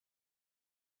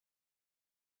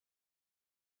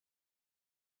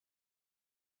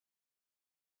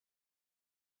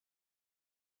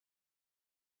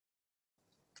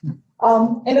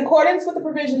In accordance with the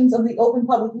provisions of the Open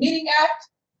Public Meeting Act,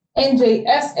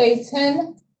 NJSA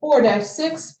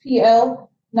 10-4-6 PL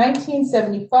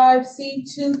 1975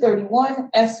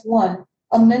 C231 S1,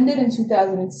 amended in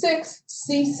 2006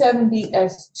 C70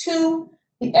 S2,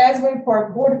 the Asbury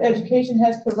Park Board of Education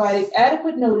has provided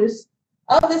adequate notice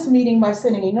of this meeting by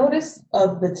sending a notice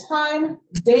of the time,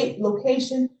 date,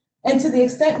 location, and to the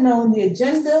extent known, the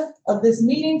agenda of this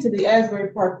meeting to the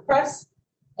Asbury Park Press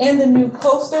and the new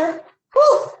coaster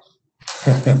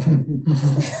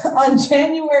on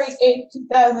January 8,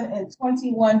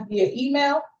 2021 via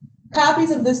email.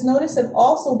 Copies of this notice have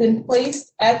also been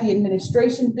placed at the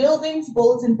administration buildings,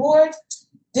 bulletin boards,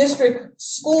 district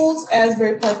schools,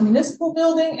 Asbury Park Municipal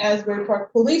Building, Asbury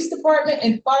Park Police Department,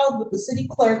 and filed with the city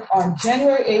clerk on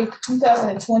January 8,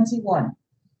 2021.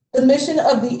 The mission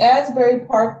of the Asbury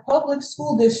Park Public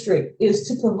School District is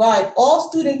to provide all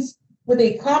students with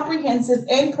a comprehensive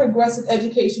and progressive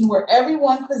education where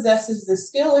everyone possesses the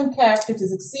skill and character to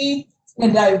succeed in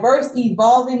a diverse,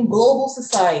 evolving global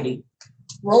society.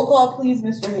 Roll call, please,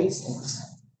 Mr. Hastings.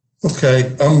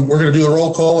 Okay, we're going to do the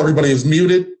roll call. Everybody is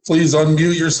muted. Please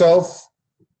unmute yourself.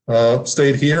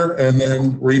 Stay here and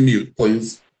then remute,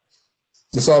 please.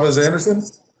 Ms. Alves-Anderson?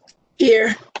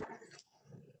 Here.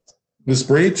 Ms.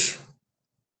 Breach?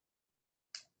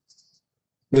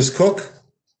 Ms. Cook?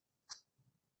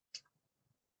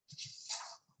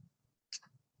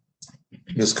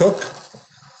 Ms. Cook?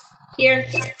 Here.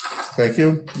 Thank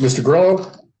you. Mr.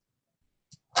 Grillo?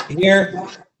 Here.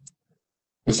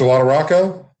 Mr.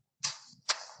 Latoracco?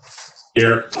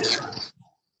 Here.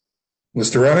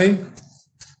 Mr. Remy?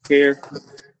 Here.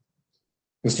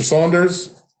 Mr. Saunders?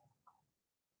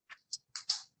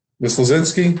 Ms.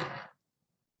 Lozinski?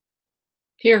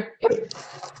 Here.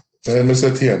 And Ms.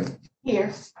 Etienne?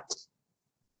 Here.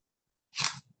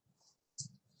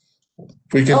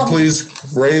 If we can please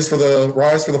rise for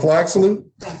the flag salute.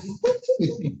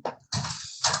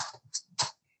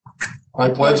 I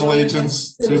pledge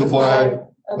allegiance to the flag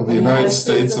of the United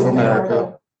States of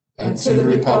America and to the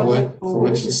republic for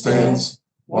which it stands,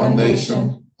 one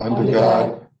nation, under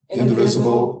God,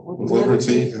 indivisible, with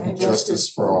liberty and justice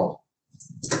for all.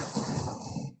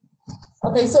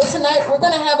 Okay, so tonight we're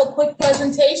going to have a quick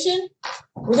presentation.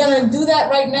 We're going to do that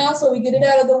right now so we get it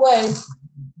out of the way.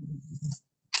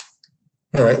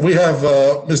 All right, we have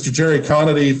Mr. Jerry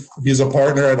Conity. He's a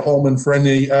partner at Holman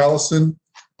Friendly Allison.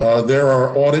 They're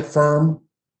our audit firm.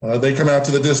 They come out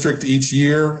to the district each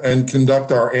year and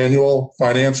conduct our annual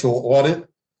financial audit.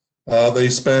 They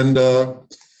spend a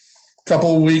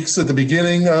couple of weeks at the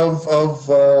beginning of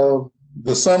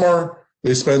the summer.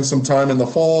 They spend some time in the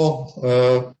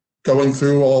fall going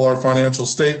through all our financial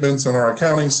statements and our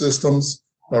accounting systems,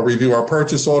 review our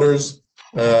purchase orders,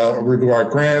 review our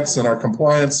grants and our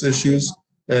compliance issues,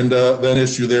 and then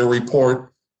issue their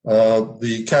report,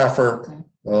 the CAFR,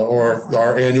 or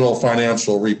our annual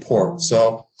financial report.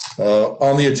 So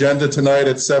on the agenda tonight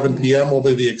at 7 p.m. will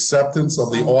be the acceptance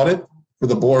of the audit for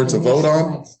the board to vote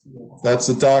on. That's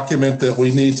a document that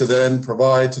we need to then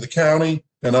provide to the county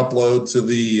and upload to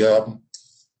the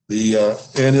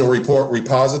annual report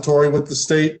repository with the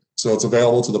state, so it's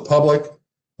available to the public.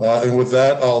 And with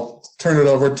that, I'll turn it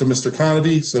over to Mr.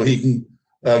 Conity so he can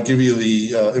give you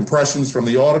the impressions from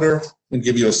the auditor and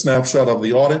give you a snapshot of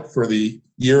the audit for the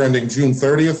year ending June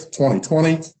 30th,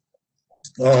 2020.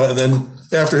 And then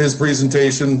after his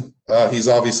presentation, he's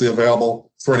obviously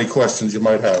available for any questions you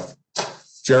might have.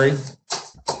 Jerry?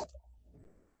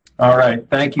 All right.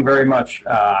 Thank you very much,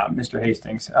 Mr.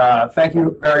 Hastings. Thank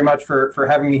you very much for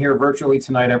having me here virtually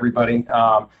tonight, everybody.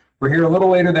 We're here a little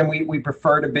later than we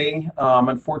prefer to be.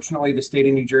 Unfortunately, the state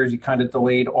of New Jersey kind of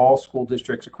delayed all school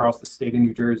districts across the state of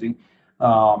New Jersey.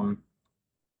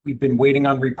 We've been waiting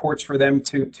on reports for them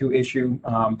to issue.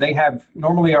 They have,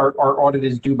 normally our audit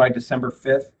is due by December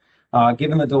 5th.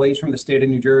 Given the delays from the state of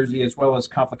New Jersey, as well as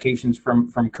complications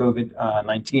from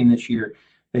COVID-19 this year,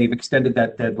 they've extended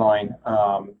that deadline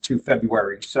to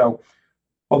February. So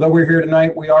although we're here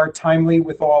tonight, we are timely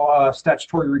with all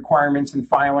statutory requirements and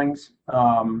filings.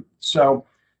 So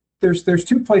there's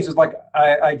two places like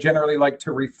I generally like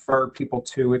to refer people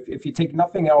to if you take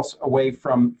nothing else away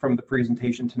from the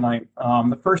presentation tonight.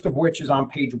 The first of which is on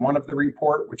page 1 of the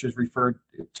report, which is referred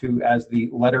to as the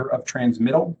letter of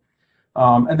transmittal.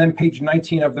 And then page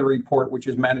 19 of the report, which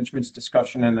is management's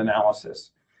discussion and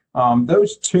analysis.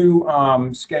 Those two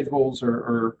schedules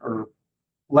or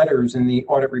letters in the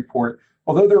audit report,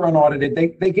 although they're unaudited,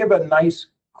 they give a nice,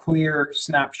 clear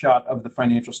snapshot of the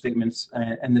financial statements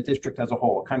and the district as a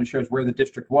whole. It kind of shows where the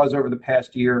district was over the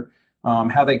past year,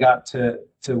 how they got to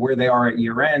where they are at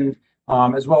year end,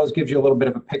 as well as gives you a little bit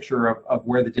of a picture of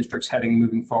where the district's heading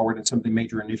moving forward and some of the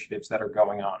major initiatives that are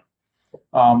going on.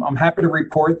 I'm happy to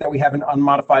report that we have an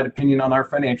unmodified opinion on our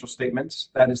financial statements.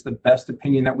 That is the best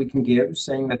opinion that we can give,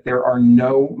 saying that there are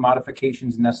no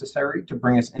modifications necessary to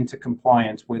bring us into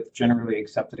compliance with generally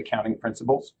accepted accounting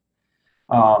principles.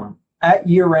 At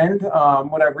year end,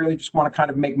 what I really just want to kind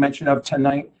of make mention of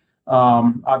tonight,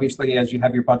 obviously as you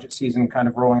have your budget season kind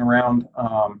of rolling around,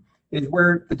 is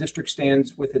where the district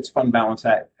stands with its fund balance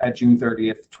at June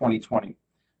 30th, 2020.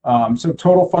 So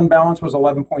total fund balance was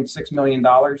 $11.6 million.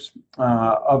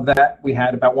 Of that, we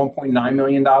had about $1.9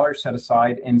 million set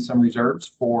aside in some reserves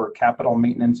for capital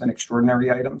maintenance and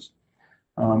extraordinary items.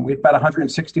 We had about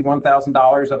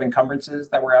 $161,000 of encumbrances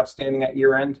that were outstanding at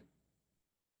year end.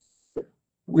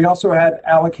 We also had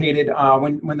allocated,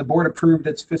 when the board approved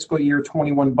its fiscal year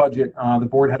 21 budget, the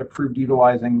board had approved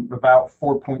utilizing about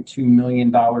 $4.2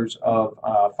 million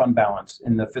of fund balance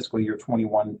in the fiscal year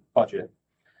 21 budget.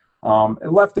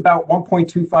 It left about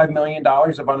 $1.25 million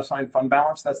of unassigned fund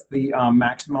balance. That's the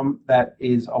maximum that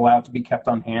is allowed to be kept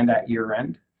on hand at year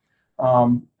end.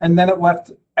 And then it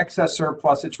left excess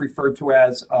surplus, it's referred to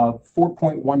as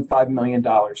 $4.15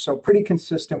 million. So pretty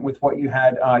consistent with what you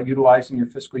had utilized in your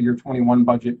fiscal year 21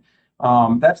 budget.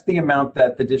 That's the amount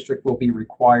that the district will be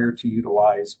required to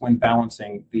utilize when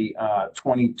balancing the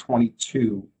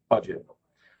 2022 budget.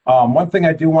 One thing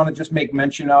I do want to just make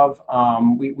mention of,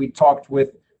 we talked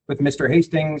with Mr.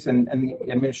 Hastings and the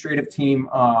administrative team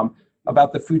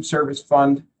about the food service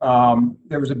fund.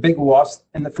 There was a big loss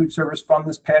in the food service fund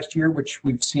this past year, which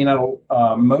we've seen at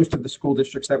most of the school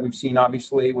districts that we've seen,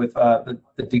 obviously, with the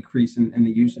decrease in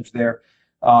the usage there.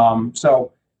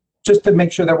 So just to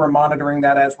make sure that we're monitoring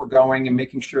that as we're going and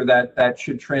making sure that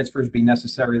should transfers be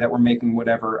necessary, that we're making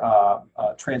whatever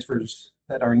transfers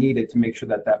that are needed to make sure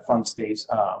that that fund stays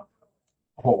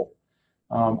whole.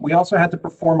 We also had to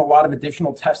perform a lot of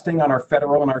additional testing on our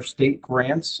federal and our state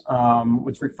grants,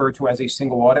 which is referred to as a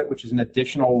single audit, which is an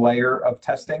additional layer of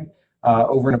testing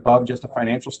over and above just a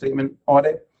financial statement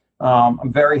audit.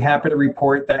 I'm very happy to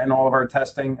report that in all of our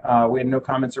testing, we had no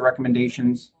comments or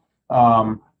recommendations.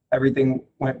 Everything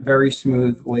went very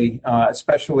smoothly,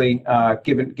 especially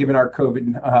given our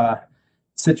COVID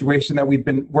situation that we've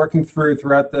been working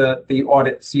throughout the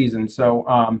audit season.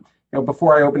 So,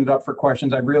 before I open it up for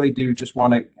questions, I really do just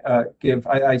want to give,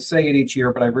 I say it each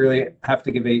year, but I really have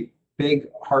to give a big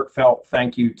heartfelt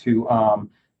thank you to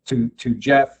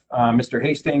Jeff, Mr.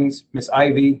 Hastings, Miss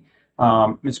Ivy,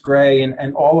 Miss Gray,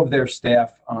 and all of their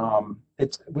staff.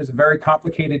 It was a very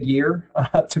complicated year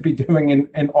to be doing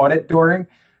an audit during,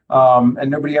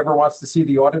 and nobody ever wants to see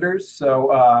the auditors.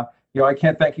 So, I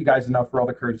can't thank you guys enough for all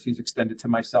the courtesies extended to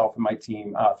myself and my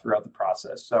team throughout the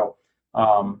process. So,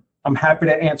 I'm happy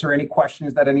to answer any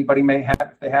questions that anybody may have,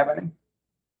 if they have any.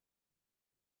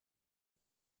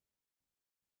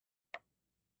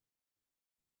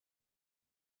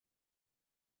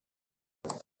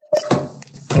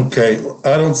 Okay,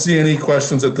 I don't see any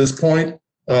questions at this point.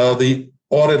 The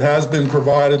audit has been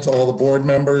provided to all the board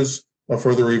members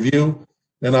for the review.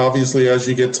 And obviously, as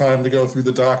you get time to go through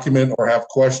the document or have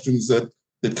questions that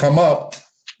come up,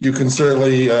 you can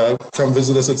certainly come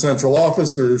visit us at central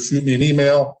office or shoot me an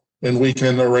email, and we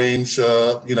can arrange,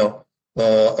 a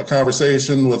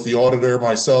conversation with the auditor,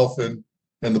 myself, and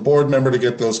the board member to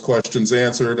get those questions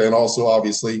answered, and also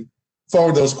obviously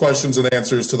forward those questions and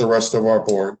answers to the rest of our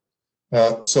board.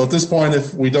 So at this point,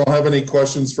 if we don't have any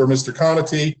questions for Mr.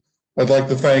 Conity, I'd like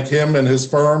to thank him and his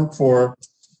firm for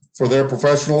their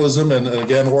professionalism and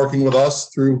again, working with us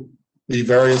through the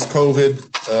various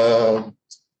COVID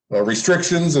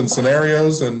restrictions and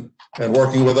scenarios, and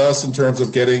working with us in terms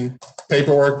of getting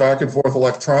paperwork back and forth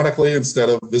electronically instead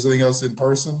of visiting us in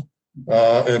person.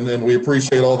 And we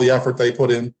appreciate all the effort they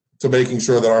put in to making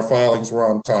sure that our filings were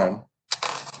on time.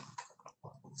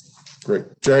 Great.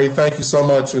 Jerry, thank you so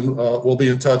much, and we'll be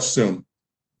in touch soon.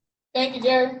 Thank you,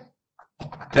 Jerry.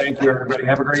 Thank you, everybody.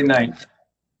 Have a great night.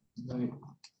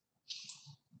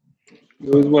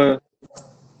 You as well.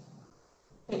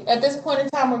 At this point in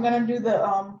time, we're going to do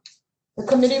the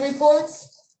committee reports.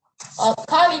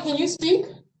 Connie, can you speak?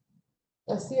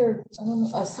 I see her. I don't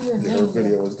know. I see her name. Her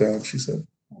video is down, she said.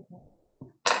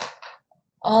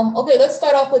 Okay, let's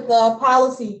start off with the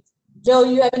policy. Joe,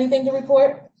 you have anything to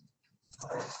report?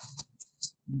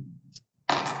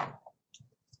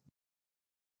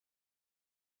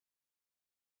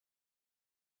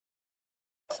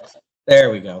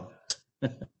 There we go.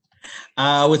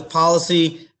 With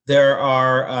policy, there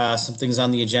are some things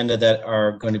on the agenda that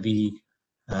are going to be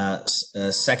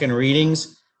second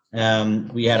readings.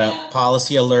 We had a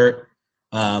policy alert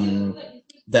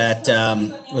that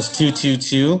was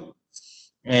 222.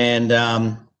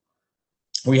 And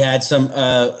we had some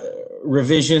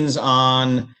revisions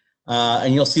on,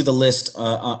 and you'll see the list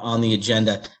on the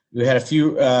agenda. We had a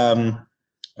few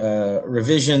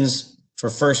revisions for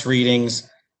first readings,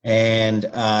 and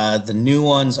the new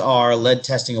ones are lead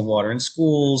testing of water in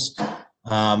schools,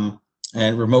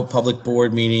 and remote public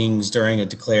board meetings during a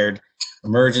declared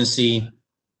emergency,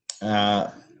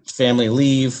 family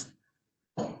leave.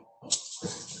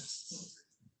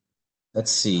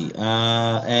 Let's see,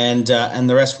 and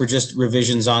the rest were just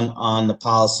revisions on the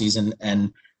policies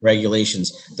and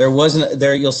regulations. There wasn't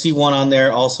there. You'll see one on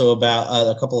there also about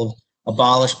a couple of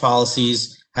abolished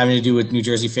policies having to do with New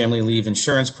Jersey Family Leave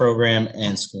Insurance Program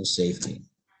and school safety.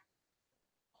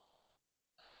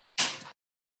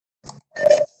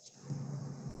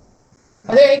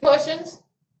 Are there any questions?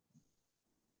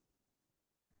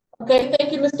 Okay,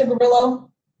 thank you, Mr. Grillo.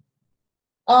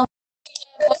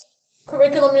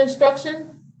 Curriculum and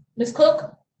instruction, Ms.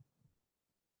 Cook?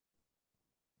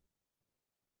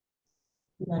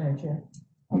 Okay.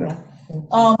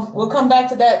 We'll come back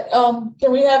to that.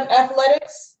 Can we have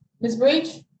athletics, Ms.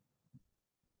 Breach?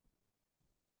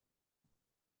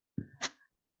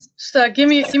 So give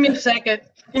me a second.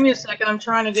 Give me a second. I'm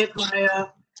trying to get my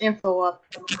info up.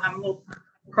 I'm a little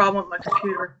problem with my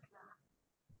computer.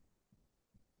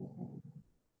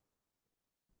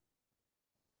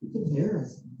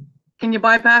 Can you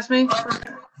bypass me?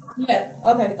 Yeah,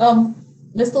 okay.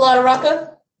 Mr.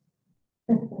 LaRocca?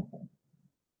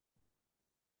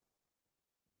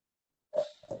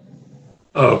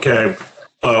 Okay.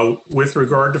 With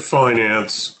regard to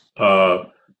finance,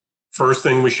 first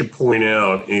thing we should point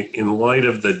out, in light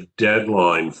of the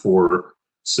deadline for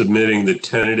submitting the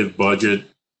tentative budget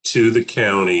to the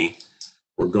county,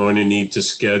 we're going to need to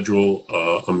schedule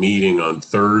a meeting on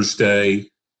Thursday,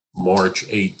 March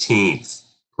 18th,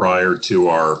 prior to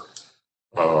our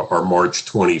March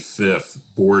 25th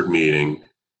board meeting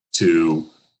to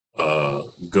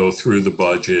go through the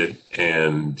budget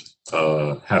and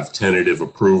have tentative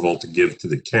approval to give to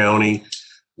the county.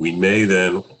 We may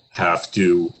then have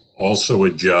to also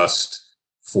adjust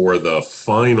for the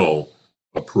final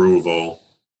approval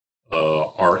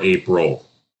our April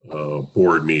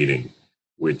board meeting,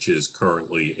 which is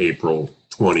currently April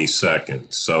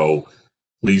 22nd. So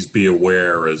please be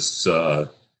aware, as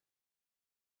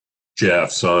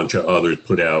Jeff, Sancha, others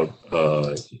put out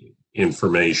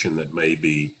information that may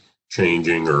be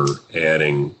changing or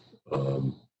adding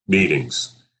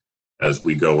meetings as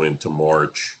we go into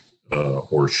March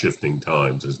or shifting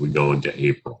times as we go into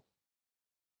April.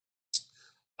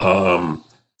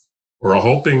 We're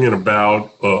hoping in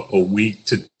about a week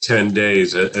to 10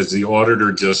 days, as the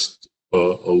auditor just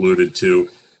alluded to,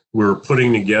 we're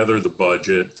putting together the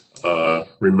budget.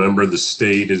 Remember, the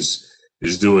state is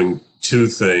doing two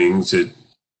things.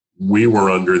 We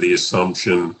were under the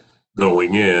assumption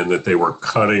going in that they were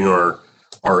cutting our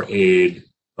aid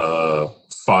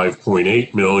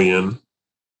 5.8 million,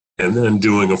 and then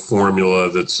doing a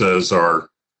formula that says our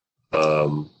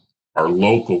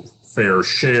local fair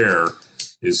share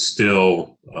is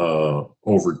still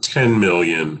over 10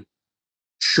 million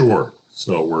short.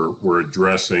 So we're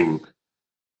addressing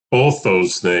both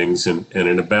those things, and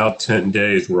in about 10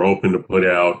 days, we're hoping to put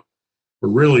out, we're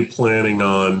really planning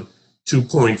on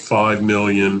 2.5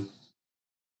 million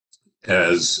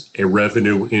as a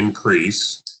revenue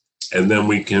increase, and then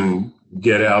we can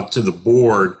get out to the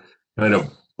board kind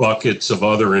of buckets of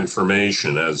other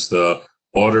information. As the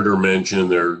auditor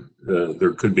mentioned,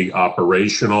 there could be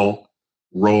operational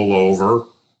rollover.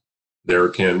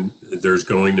 There's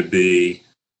going to be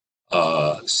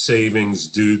savings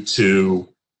due to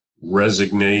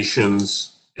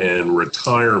resignations and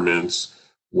retirements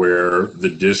where the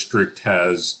district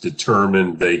has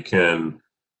determined they can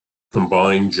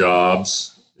combine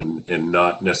jobs and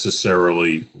not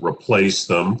necessarily replace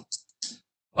them.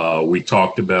 We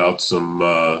talked about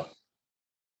some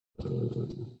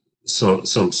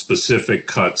specific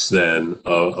cuts then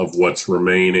of what's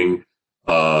remaining.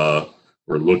 We're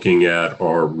looking at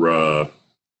our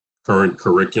current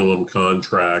curriculum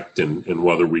contract and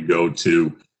whether we go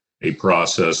to a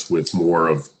process with more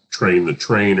of train the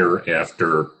trainer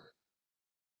after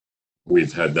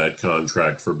we've had that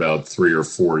contract for about 3 or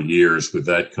 4 years with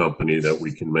that company, that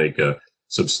we can make a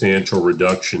substantial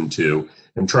reduction to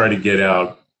and try to get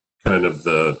out kind of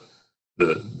the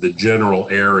general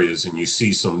areas. And you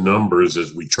see some numbers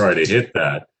as we try to hit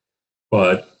that.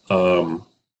 But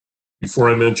before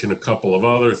I mention a couple of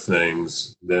other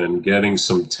things, then getting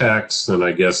some text, and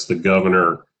I guess the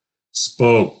governor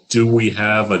spoke, do we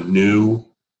have a new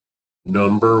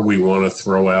number we want to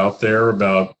throw out there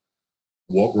about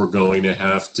what we're going to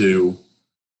have to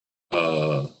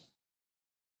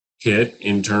hit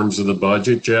in terms of the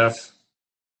budget, Jeff?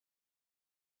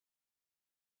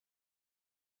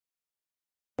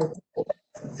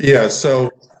 Yeah, so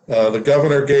the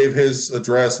governor gave his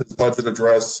budget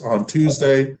address on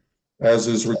Tuesday, as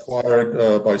is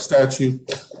required by statute.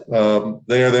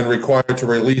 They are then required to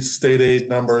release state aid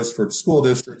numbers for school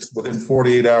districts within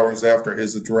 48 hours after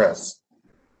his address.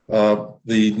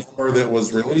 The number that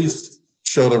was released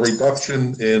showed a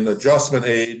reduction in adjustment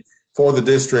aid for the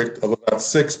district of about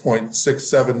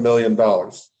 $6.67 million.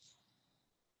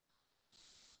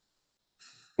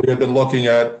 We have been looking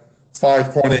at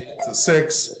 5.8 to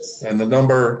 6, and the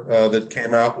number that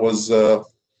came out was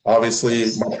obviously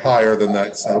much higher than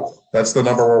that. So that's the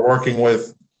number we're working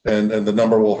with, and the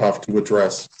number we'll have to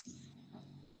address.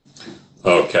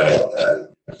 Okay.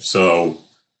 So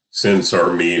since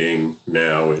our meeting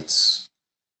now, it's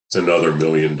another $1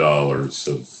 million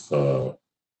of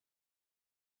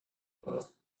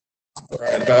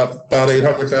Right, about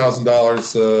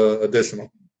 $800,000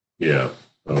 additional. yeah.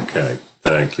 Okay.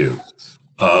 Thank you.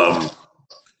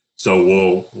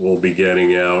 So we'll be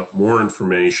getting out more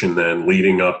information then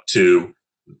leading up to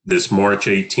this March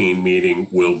 18 meeting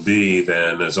will be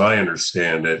then, as I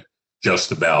understand it,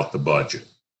 just about the budget.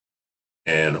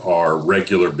 And our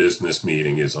regular business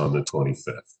meeting is on the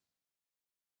 25th.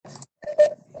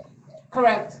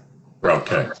 Correct.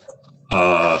 Okay.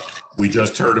 We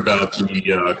just heard about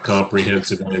the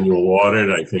comprehensive annual audit.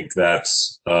 I think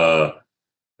that's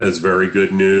very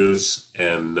good news.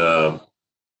 And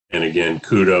again,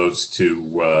 kudos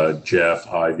to Jeff,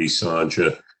 Ivy,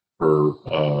 Sanja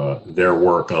for their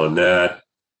work on that.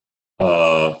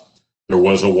 There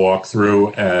was a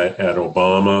walkthrough at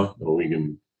Obama that we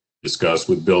can discuss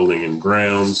with Building and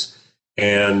Grounds.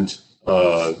 And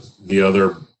the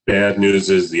other bad news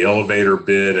is the elevator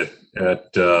bid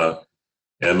at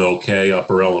MLK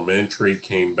Upper Elementary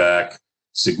came back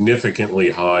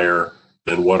significantly higher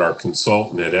than what our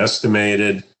consultant had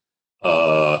estimated.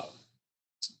 The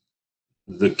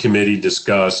committee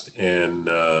discussed and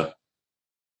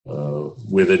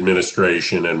with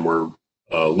administration, and we're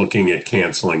looking at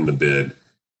canceling the bid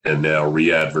and now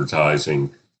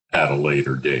re-advertising at a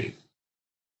later date.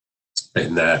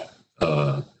 And that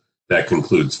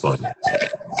concludes finance.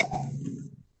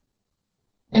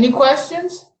 Any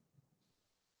questions?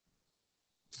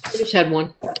 I just had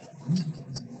one.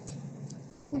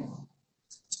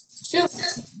 Shoot.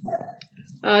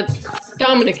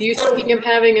 Dominic, are you thinking of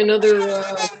having another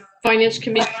finance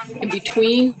committee in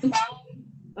between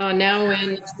now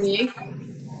and the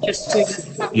 28th? Just to...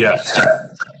 Yes.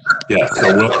 Yeah.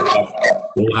 So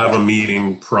we'll have a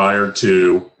meeting prior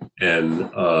to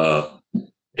and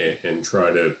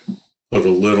try to put a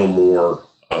little more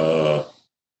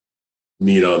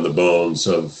meat on the bones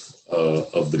of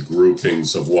the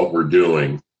groupings of what we're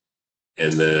doing,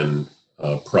 and then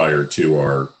prior to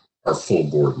our full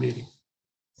board meeting.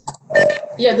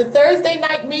 Yeah, the Thursday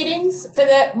night meetings for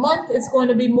that month is going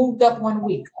to be moved up 1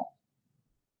 week.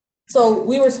 So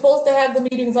we were supposed to have the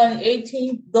meetings on the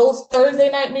 18th. Those Thursday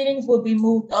night meetings will be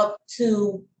moved up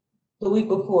to the week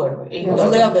before,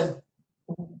 11th.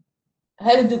 I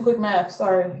had to do quick math,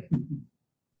 sorry.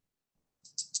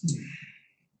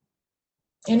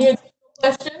 Any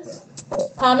questions,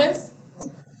 comments?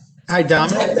 Hi,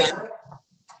 Dominic.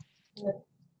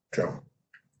 Joe.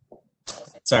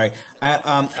 Sorry,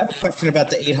 I have a question about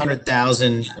the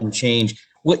 800,000 and change.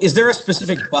 Is there a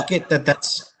specific bucket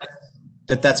that's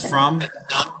from?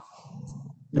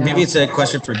 Maybe it's a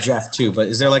question for Jeff too, but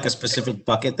is there like a specific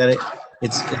bucket that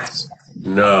it's?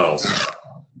 No,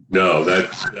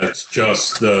 that's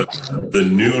just the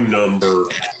new number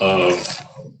of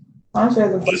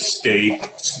the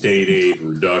state aid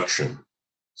reduction.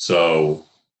 So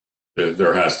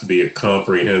there has to be a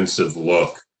comprehensive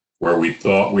look where we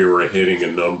thought we were hitting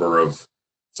a number of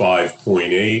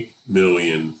 5.8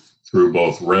 million through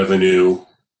both revenue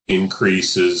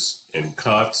increases and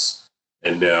cuts,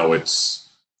 and now it's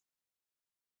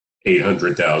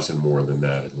 800,000 more than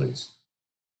that at least.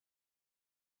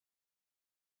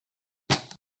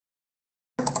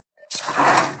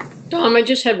 Dom, I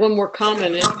just had one more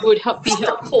comment. It would be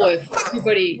helpful if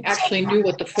everybody actually knew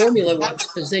what the formula was,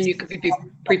 because then you could be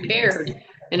prepared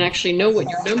and actually know what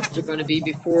your numbers are going to be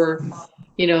before,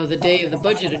 the day of the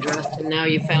budget address. And now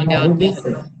you found out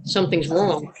that something's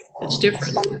wrong. It's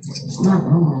different.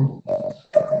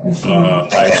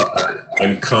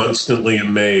 I'm constantly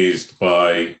amazed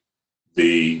by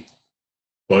the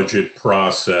budget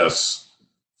process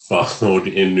followed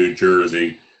in New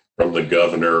Jersey from the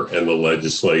governor and the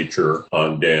legislature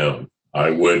on down.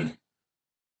 I would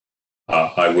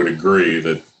agree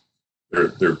that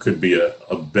there could be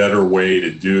a better way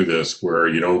to do this where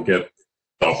you don't get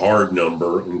the hard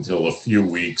number until a few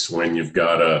weeks when you've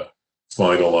got to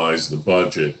finalize the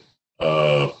budget.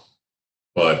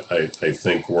 But I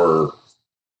think we're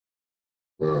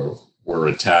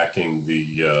attacking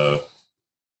the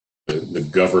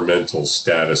governmental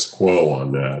status quo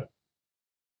on that.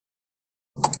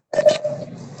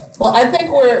 Well, I think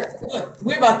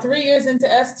we're about 3 years into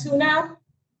S2 now.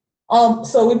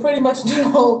 So we pretty much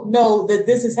know that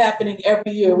this is happening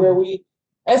every year where we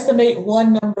estimate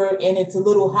one number and it's a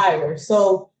little higher.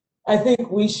 So I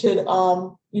think we should,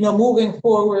 moving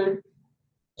forward,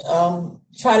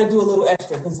 try to do a little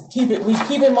extra, because we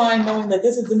keep in mind knowing that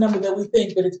this is the number that we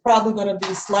think, but it's probably going to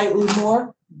be slightly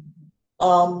more.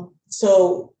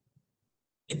 So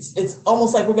it's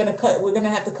almost like we're going to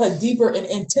have to cut deeper in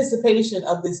anticipation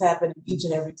of this happening each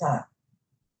and every time.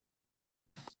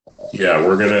 Yeah,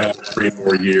 we're going to have 3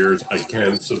 more years. I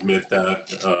can submit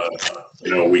that.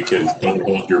 We can, don't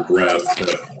hold your breath.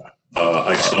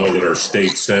 I saw that our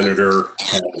state senator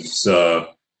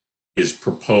is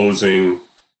proposing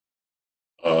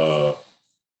a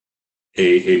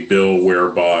bill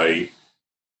whereby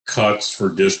cuts for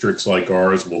districts like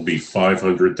ours will be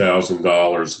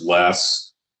 $500,000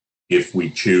 less if we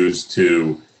choose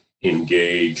to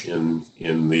engage in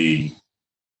the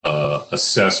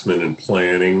assessment and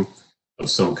planning of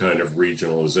some kind of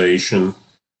regionalization.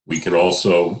 We can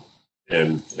also,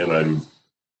 and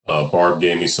Barb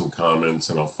gave me some comments,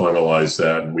 and I'll finalize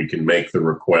that, and we can make the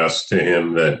request to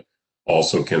him that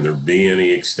also, can there be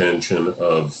any extension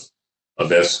of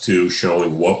S2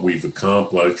 showing what we've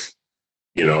accomplished?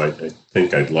 I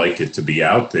think I'd like it to be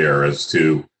out there as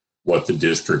to what the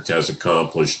district has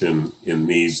accomplished in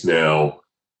these now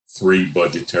 3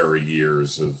 budgetary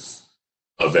years of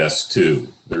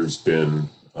S2. There's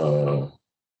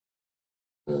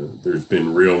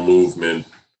been real movement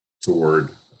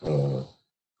toward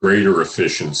greater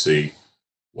efficiency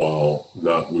while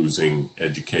not losing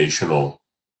educational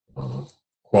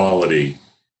quality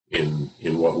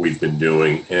in what we've been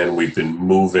doing, and we've been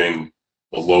moving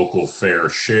the local fair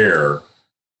share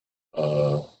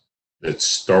that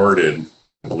started,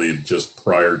 I believe, just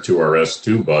prior to our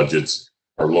S2 budgets.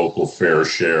 Our local fair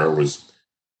share was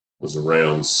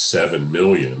around 7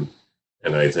 million,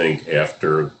 and I think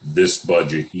after this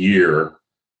budget year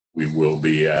we will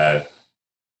be at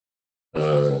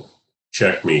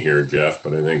check me here, Jeff,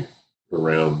 but I think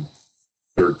around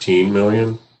 13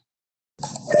 million.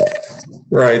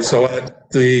 Right. So at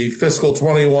the fiscal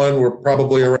 21, we're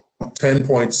probably around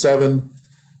 10.7.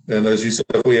 And as you said,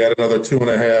 if we add another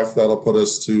 2.5, that'll put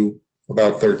us to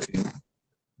about 13.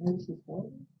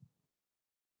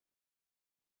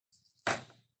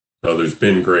 So there's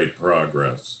been great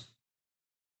progress.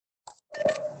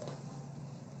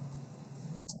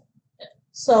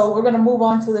 So we're going to move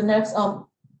on to the next.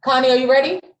 Connie, are you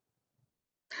ready?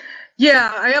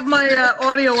 Yeah, I have my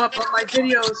audio up, but my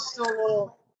video is still a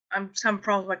little. I'm having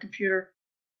problems with my computer.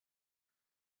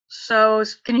 So,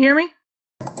 can you hear me?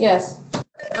 Yes.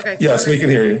 Okay. Yes, we can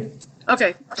hear you.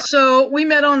 Okay. So we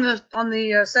met on the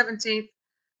 17th.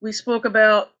 We spoke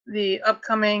about the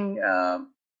upcoming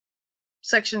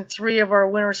Section 3 of our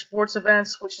winter sports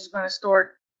events, which is going to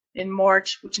start in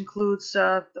March, which includes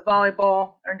the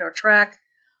volleyball and our track.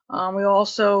 We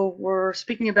also were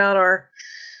speaking about our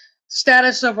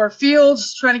status of our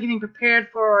fields, trying to get prepared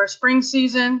for our spring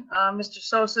season. Mr.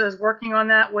 Sosa is working on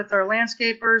that with our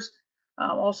landscapers.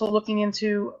 Also looking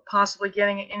into possibly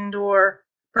getting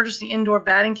purchasing indoor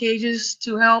batting cages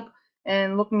to help,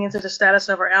 and looking into the status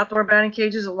of our outdoor batting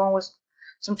cages, along with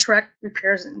some track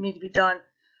repairs that need to be done.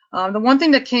 The one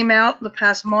thing that came out the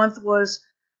past month was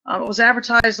it was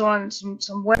advertised on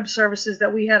some web services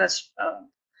that we had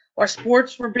our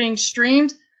sports were being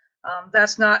streamed.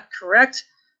 That's not correct.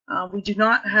 We do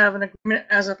not have an agreement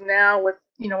as of now with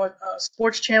a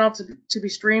sports channel to be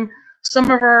streamed.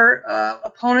 Some of our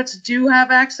opponents do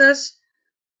have access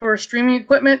for streaming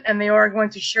equipment, and they are going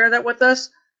to share that with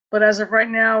us. But as of right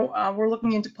now, we're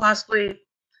looking into possibly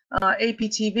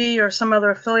APTV or some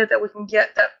other affiliate that we can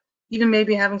get, that even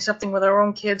maybe having something with our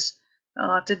own kids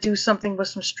to do something with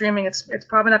some streaming. It's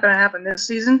probably not going to happen this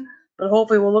season, but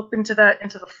hopefully we'll look into that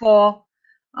into the fall.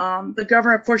 The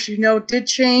governor, of course, did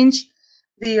change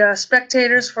the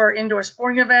spectators for our indoor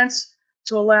sporting events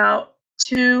to allow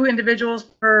 2 individuals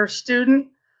per student.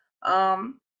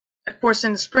 Of course,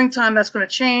 in the springtime, that's going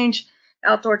to change.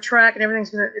 Outdoor track and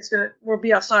everything's we'll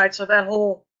be outside. So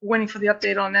waiting for the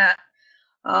update on that.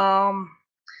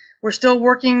 We're still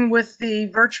working with the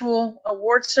virtual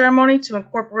award ceremony to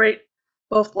incorporate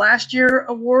both last year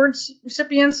awards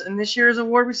recipients and this year's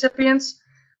award recipients.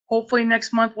 hopefully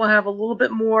next month we'll have a little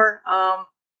bit more,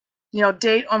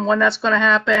 date on when that's going to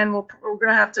happen. We're going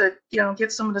to have to,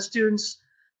 get some of the students,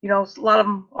 a lot of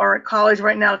them are at college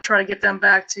right now, to try to get them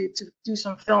back to do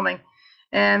some filming.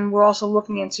 And we're also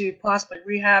looking into possibly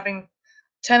rehabbing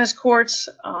tennis courts.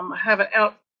 I have an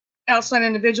outside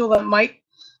individual that might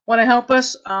want to help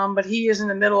us, but he is in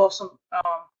the middle of some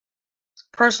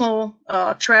personal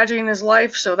tragedy in his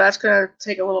life, so that's going to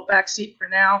take a little backseat for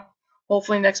now.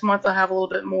 Hopefully next month I'll have a little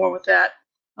bit more with that.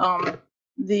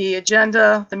 The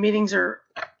agenda, the meetings are,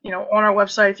 on our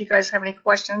website. If you guys have any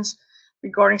questions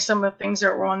regarding some of the things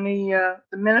that were on the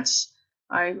minutes,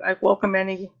 I welcome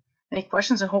any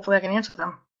questions, and hopefully I can answer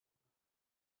them.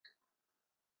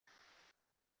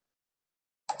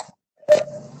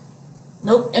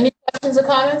 Nope. Any questions or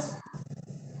comments?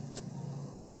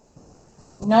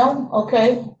 No?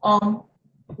 Okay.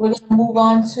 We're gonna move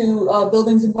on to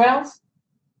buildings and grounds.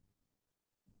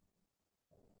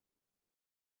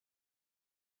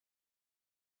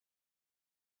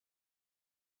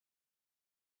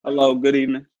 Hello, good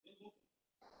evening.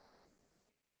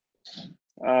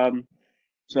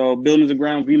 So buildings and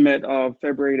grounds, we met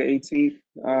February the 18th,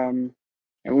 and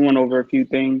we went over a few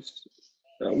things.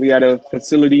 We had a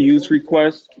facility use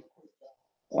request.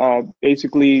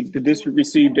 Basically, the district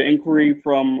received an inquiry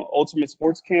from Ultimate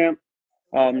Sports Camp,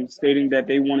 stating that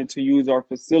they wanted to use our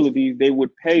facilities. They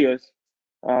would pay us.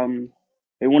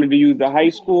 They wanted to use the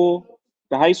high school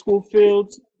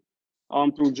fields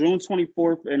through June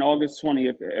 24th and August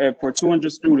 20th for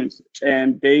 200 students.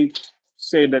 And they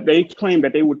said that they claimed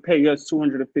that they would pay us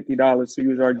 $250 to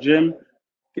use our gym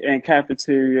and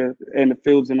cafeteria and the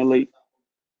fields in the lake.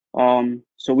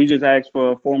 So we just asked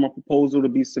for a formal proposal to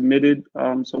be submitted.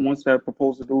 So once that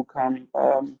proposal do come,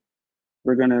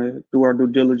 we're gonna do our due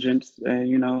diligence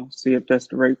and see if that's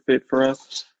the right fit for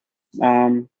us.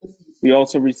 We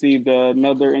also received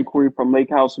another inquiry from Lake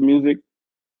House of Music.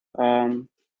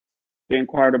 They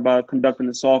inquired about conducting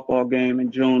a softball game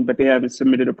in June, but they haven't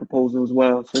submitted a proposal as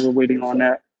well, so we're waiting on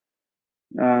that.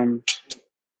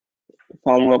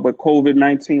 Following up with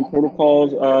COVID-19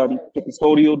 protocols, the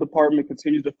custodial department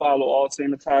continues to follow all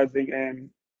sanitizing and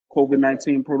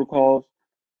COVID-19 protocols.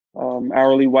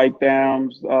 Hourly wipe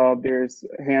downs, there's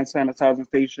hand sanitizing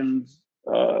stations,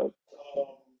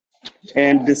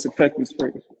 and disinfecting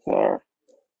sprays.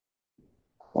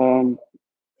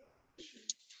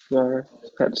 Sorry,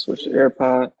 got to switch to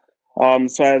AirPod.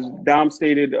 So as Dom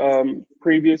stated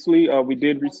previously, we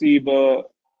did receive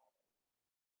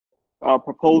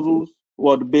proposals,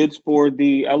 the bids for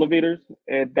the elevators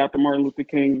at Dr. Martin Luther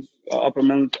King Upper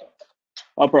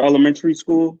Elementary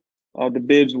School. The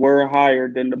bids were higher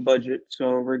than the budget,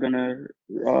 so we're gonna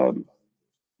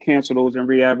cancel those and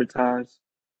re-advertise.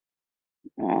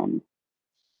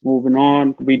 Moving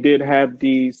on, we did have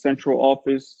the central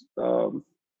office.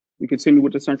 We continue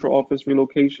with the central office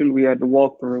relocation. We had the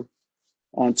walkthrough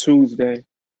on Tuesday.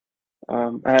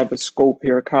 I have a scope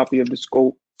here, a copy of the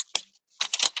scope.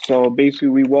 So basically,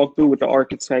 we walked through with the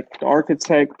architect.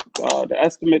 The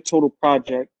estimate total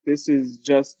project. This is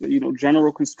just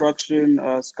general construction,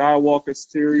 skywalk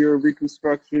exterior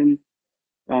reconstruction,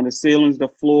 the ceilings, the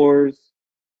floors,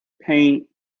 paint,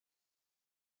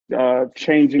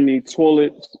 changing the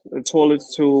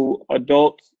toilets to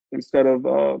adults instead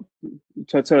of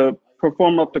to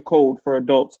perform up the code for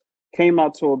adults. Came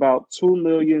out to about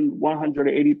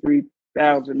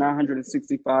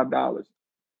 $2,183,965.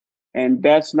 And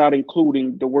that's not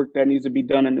including the work that needs to be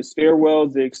done in the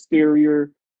stairwells, the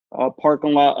exterior,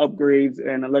 parking lot upgrades,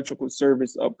 and electrical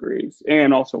service upgrades,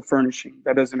 and also furnishing.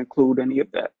 That doesn't include any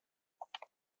of that.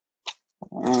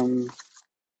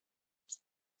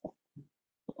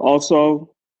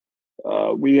 Also,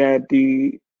 we had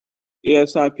the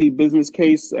ASIP business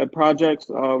case projects.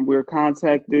 We were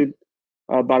contacted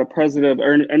by the president of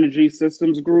Energy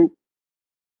Systems Group.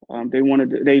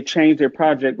 They changed their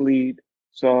project lead.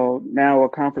 So now a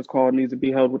conference call needs to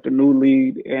be held with the new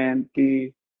lead and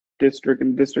the district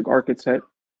architect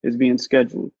is being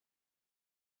scheduled.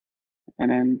 And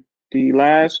then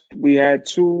we had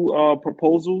two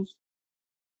proposals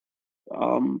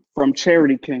from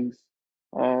Charity Kings.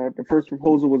 The first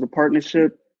proposal was a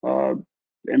partnership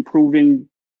improving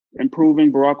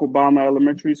Barack Obama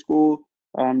Elementary School.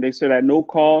 They said at no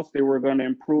cost they were going to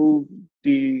improve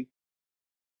the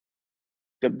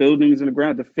buildings in the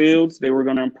ground, the fields. They were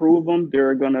going to improve them. They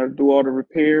were going to do all the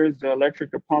repairs, the electric,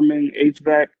 the plumbing,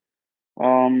 HVAC.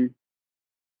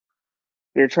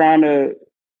 They're trying to,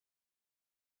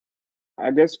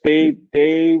 I guess they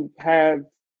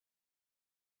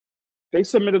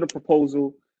submitted a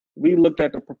proposal. We looked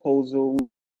at the proposal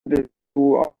to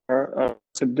the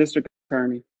district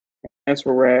attorney, that's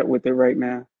where we're at with it right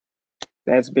now.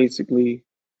 That's basically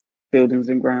buildings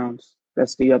and grounds.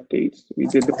 That's the updates. We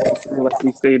did the playthrough like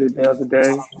we stated the other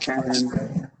day,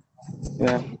 and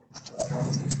yeah.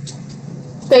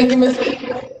 Thank you, Mr.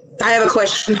 I have a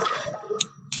question.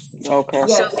 Okay.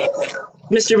 Yes.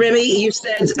 Mr. Remy, you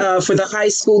said for the high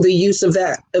school, the use of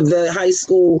the high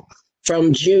school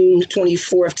from June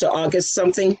 24th to August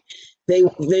something, they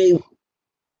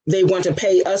want to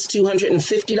pay us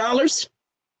 $250?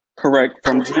 Correct.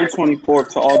 From June 24th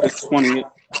to August 20th,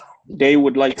 they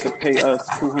would like to pay us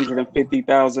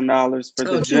 $250,000 for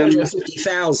the gym.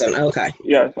 $250,000, okay.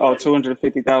 Yes,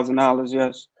 $250,000,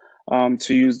 yes.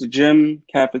 To use the gym,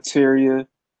 cafeteria,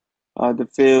 the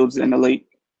fields, and the lake.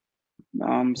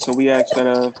 So we asked that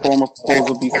a formal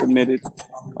proposal be submitted.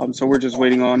 So we're just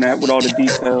waiting on that with all the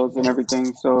details and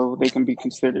everything so they can be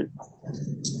considered.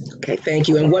 Okay, thank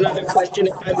you. And one other question,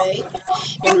 if I may,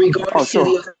 in regards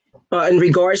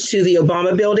to the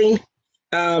Obama building,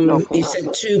 you said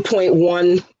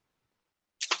 2.1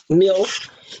 mil,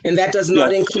 and that does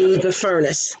not include the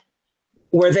furnace.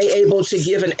 Were they able to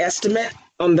give an estimate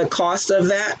on the cost of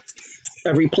that,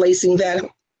 of replacing that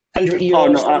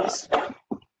 100-year-old furnace?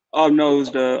 Oh no, it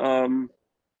was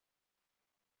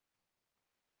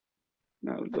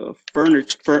the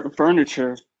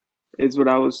furniture is what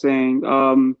I was saying.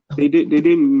 They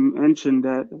didn't mention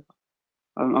that.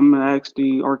 I'm gonna ask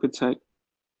the architect.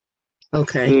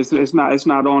 Okay. It's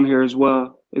not on here as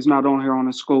well. It's not on here on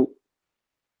the scope.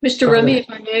 Mr. Remy, if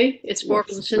I may, it's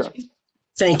Barbara Lisinski.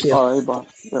 Thank you. Oh, hey, Bob.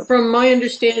 Yep. From my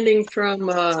understanding from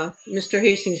Mr.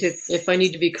 Hastings, if I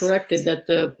need to be corrected, that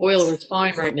the boiler is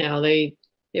fine right now.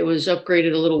 It was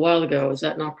upgraded a little while ago. Is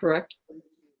that not correct?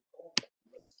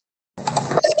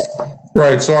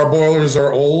 Right, so our boilers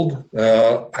are old,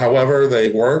 however,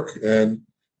 they work, and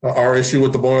our issue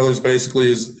with the boilers basically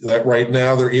is that right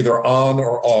now they're either on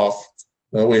or off.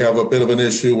 We have a bit of an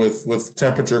issue with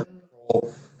temperature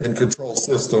control and control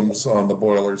systems on the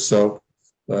boilers. So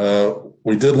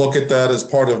we did look at that as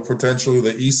part of potentially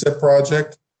the ESIP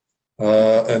project,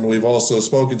 and we've also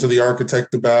spoken to the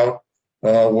architect about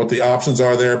what the options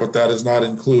are there, but that is not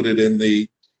included in the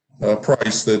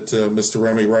price that Mr.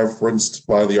 Remy referenced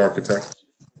by the architect.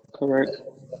 Correct.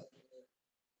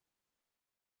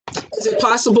 Is it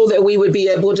possible that we would be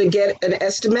able to get an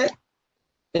estimate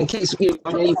in case we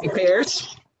have any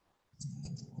repairs?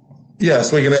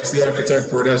 Yes, we can ask the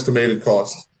architect for an estimated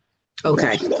cost.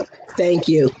 Okay, thank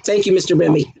you. Thank you, Mr.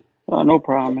 Remy. No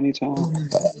problem, anytime.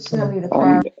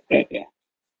 Yeah.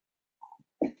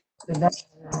 And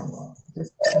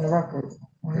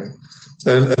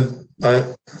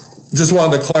I just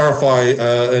wanted to clarify,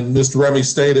 and Mr. Remy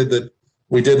stated that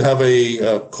we did have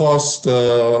a cost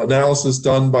analysis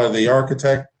done by the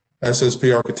architect,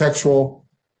 SSP Architectural.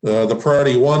 The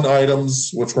priority one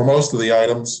items, which were most of the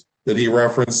items that he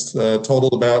referenced,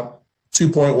 totaled about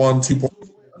 $2.4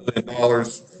 million.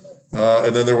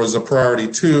 And then there was a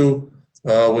priority two,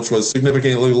 which was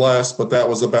significantly less, but that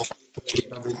was about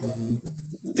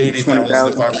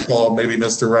 $80,000, if I recall. Maybe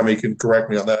Mr. Remy can correct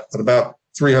me on that, but about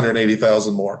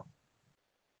 $380,000 more.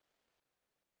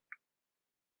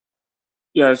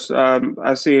 Yes,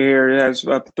 I see it here. It has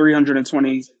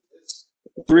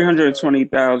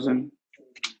 320,000.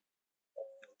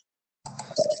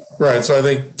 Right. So I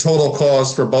think total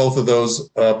cost for both of those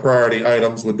priority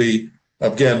items would be,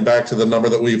 again, back to the number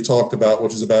that we've talked about,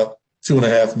 which is about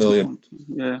 $2.5 million.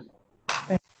 Yeah.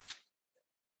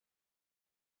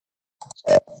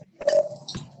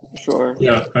 Sure.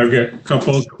 Yeah, I've got a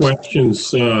couple of questions.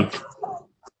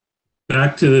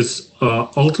 Back to this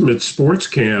Ultimate Sports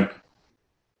Camp.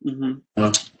 Mm-hmm.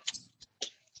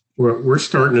 We're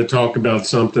starting to talk about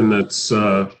something that's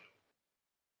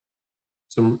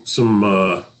some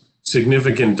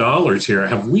significant dollars here.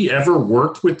 Have we ever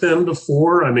worked with them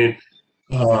before? I mean,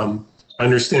 I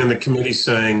understand the committee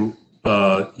saying,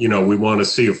 we want to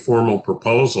see a formal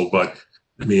proposal, but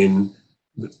I mean,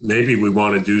 maybe we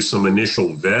want to do some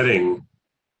initial vetting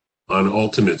on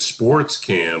Ultimate Sports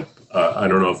Camp. I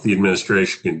don't know if the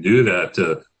administration can do that.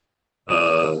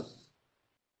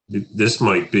 This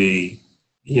might be,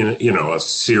 a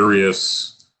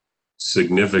serious,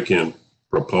 significant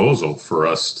proposal for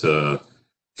us to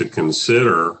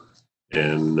consider,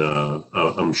 and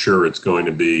I'm sure it's going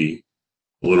to be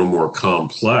a little more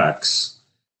complex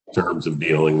in terms of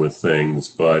dealing with things,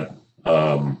 but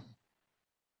I'll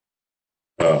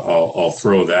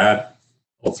throw that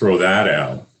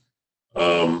out.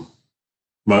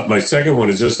 My second one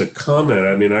is just a comment.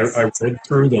 I mean, I read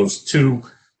through those two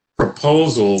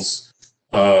proposals.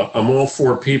 I'm all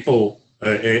for people,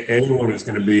 anyone who's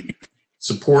going to be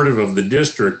supportive of the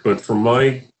district, but from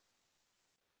my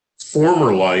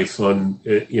former life on,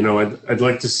 I'd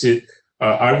like to see,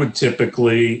 I would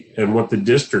typically, and what the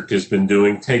district has been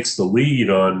doing, takes the lead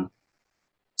on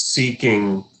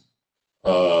seeking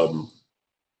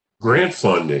grant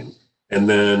funding. And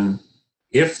then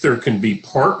if there can be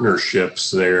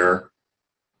partnerships there,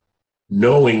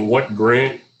 knowing what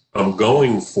grant I'm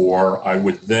going for, I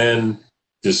would then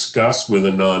discuss with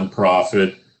a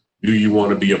nonprofit, do you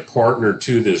want to be a partner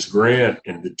to this grant,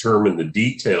 and determine the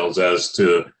details as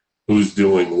to who's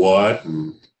doing what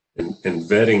and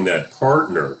vetting that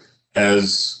partner.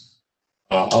 As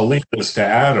I'll leave this to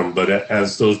Adam, but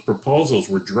as those proposals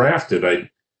were drafted,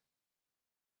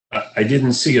 I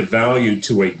didn't see a value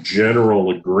to a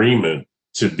general agreement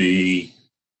to be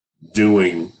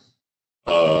doing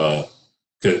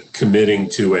committing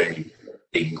to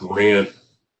a grant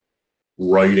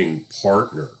writing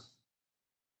partner.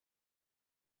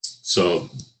 So,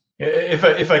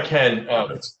 if I can,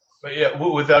 but yeah,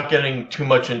 without getting too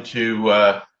much into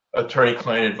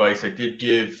attorney-client advice, I did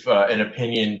give an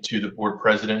opinion to the board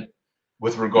president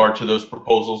with regard to those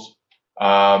proposals,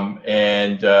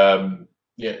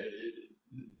 yeah,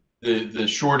 the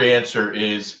short answer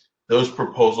is those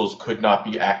proposals could not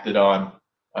be acted on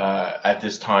at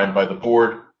this time by the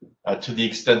board. To the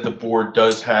extent the board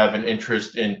does have an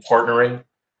interest in partnering,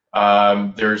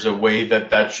 there's a way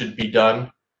that should be done.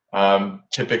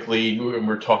 Typically, when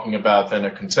we're talking about then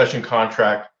a concession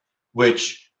contract,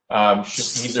 which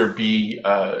should either be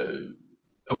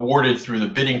awarded through the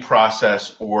bidding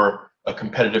process or a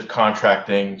competitive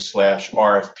contracting /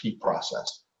 RFP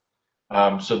process.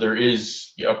 So there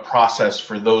is a process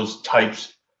for those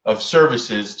types of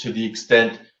services. To the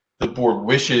extent the board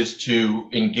wishes to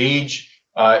engage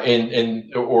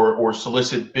or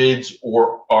solicit bids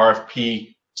or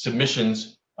RFP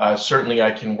submissions, certainly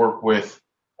I can work with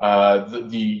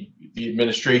the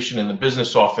administration and the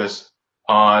business office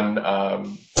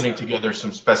on putting together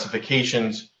some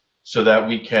specifications so that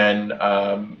we can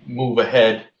move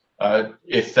ahead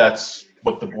if that's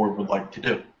what the board would like to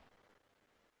do.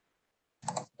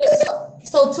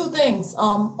 So two things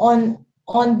on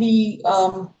the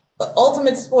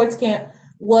Ultimate Sports Camp.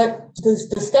 What the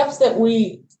steps that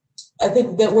I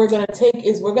think that we're going to take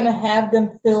is we're going to have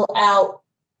them fill out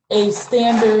a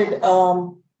standard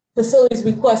facilities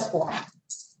request form,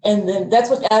 and then that's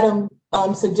what Adam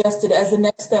suggested as the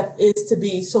next step is to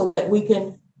be, so that we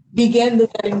can begin the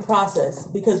vetting process,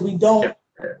 because we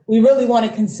really want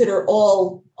to consider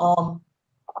all.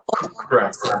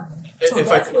 Correct. So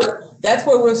that's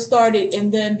where we're started.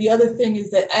 And then the other thing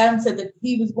is that Adam said that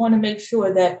he was going to make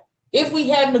sure that if we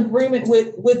had an agreement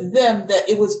with them, that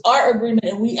it was our agreement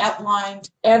and we outlined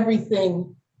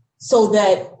everything, so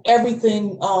that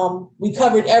everything, we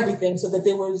covered everything, so that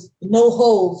there was no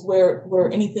holes where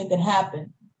anything can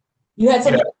happen. You had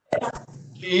something?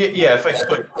 Yeah, if I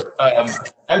could.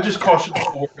 I would just caution the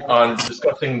board on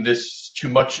discussing this too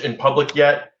much in public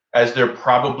yet, as there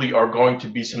probably are going to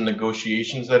be some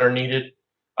negotiations that are needed.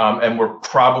 And we're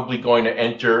probably going to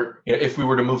enter, if we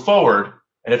were to move forward,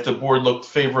 and if the board looked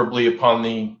favorably upon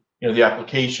the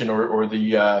application or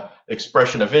the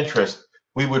expression of interest,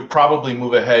 we would probably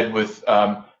move ahead with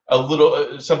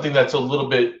something that's a little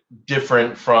bit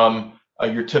different from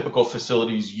your typical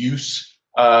facilities use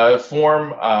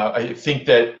form. I think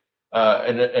that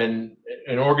an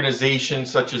organization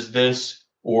such as this,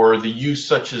 or the use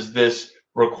such as this,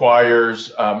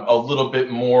 requires a little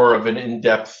bit more of an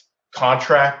in-depth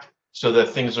contract so that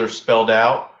things are spelled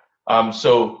out.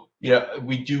 So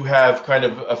we do have kind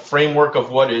of a framework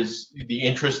of what is the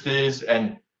interest is,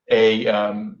 and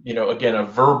again, a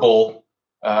verbal,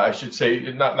 I should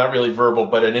say, not really verbal,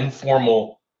 but an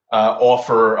informal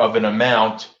offer of an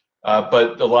amount,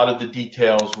 but a lot of the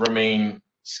details remain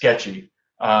sketchy.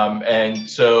 And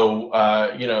so,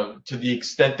 to the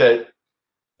extent that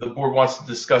the board wants to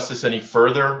discuss this any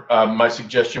further, my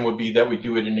suggestion would be that we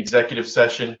do it in executive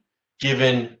session,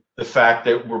 given the fact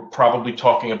that we're probably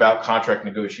talking about contract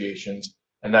negotiations,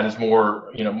 and that is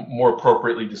more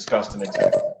appropriately discussed in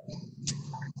executive.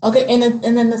 Okay, and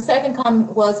then the second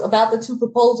comment was about the two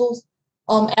proposals.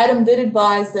 Adam did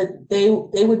advise that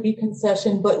they would be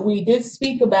concession, but we did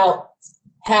speak about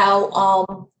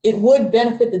how it would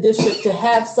benefit the district to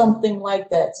have something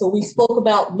like that. So we spoke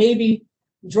about maybe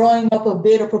drawing up a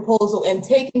bid or proposal and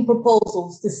taking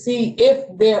proposals to see if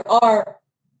there are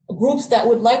groups that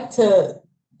would like to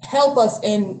help us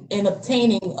in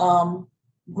obtaining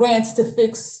grants to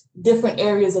fix different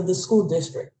areas of the school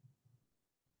district.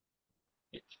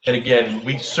 And again,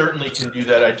 we certainly can do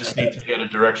that. I just need to get a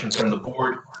direction from the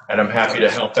board, and I'm happy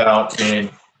to help out in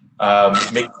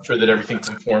making sure that everything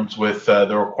conforms with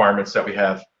the requirements that we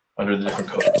have under the different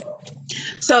codes.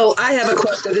 So I have a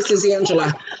question. This is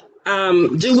Angela.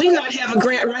 Do we not have a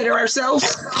grant writer ourselves,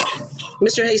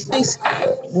 Mr. Hastings?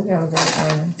 We have a grant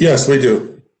writer. Yes, we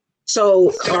do.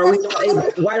 So are we not able,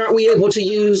 why aren't we able to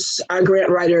use our grant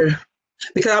writer?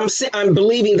 Because I'm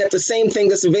believing that the same thing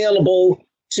that's available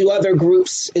to other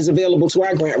groups is available to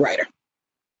our grant writer.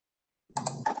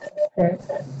 Okay.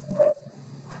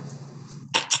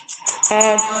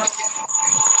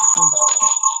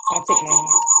 I'll take mine.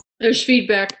 There's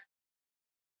feedback.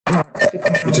 You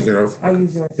took care of. I'll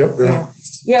use yours. Yep, yeah. Yeah.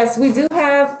 Yes, we do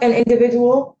have an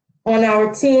individual on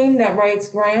our team that writes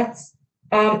grants.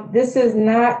 This is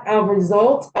not a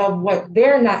result of what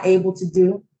they're not able to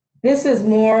do. This is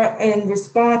more in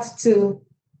response to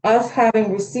us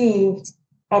having received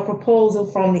a proposal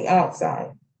from the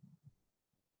outside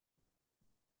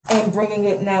and bringing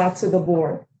it now to the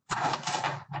board.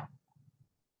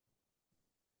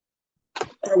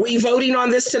 Are we voting on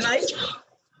this tonight?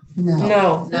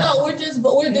 No. No,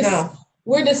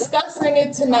 we're discussing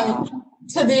it tonight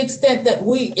to the extent that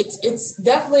it's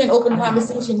definitely an open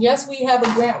conversation. Yes, we have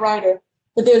a grant writer,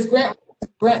 but there's grant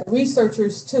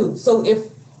researchers too. So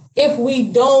if we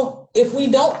don't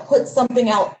put something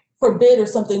out for bid or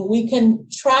something, we can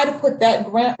try to put that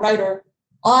grant writer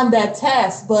on that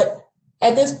task. But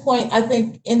at this point, I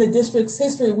think in the district's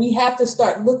history, we have to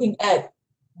start looking at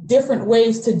different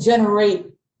ways to generate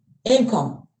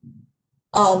income.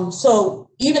 So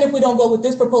even if we don't go with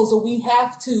this proposal, we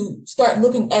have to start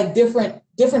looking at different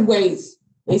ways.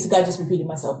 Basically, I just repeated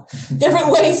myself. Different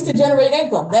ways to generate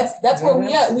income. That's where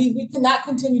we are. We cannot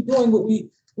continue doing what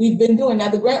we've been doing. Now,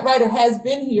 the grant writer has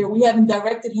been here. We haven't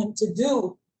directed him to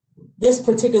do this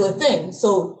particular thing.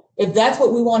 So if that's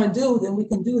what we want to do, then we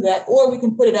can do that, or we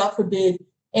can put it out for bid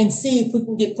and see if we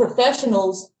can get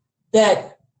professionals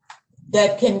that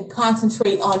can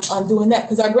concentrate on doing that.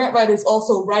 Because our grant writer is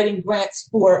also writing grants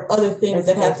for other things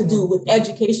that have to do with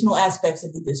educational aspects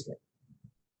of the district.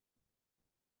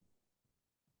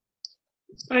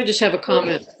 I just have a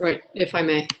comment, right, if I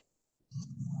may.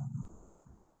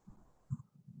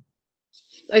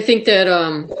 I think that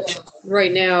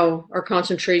right now our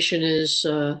concentration is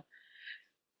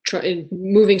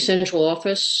moving central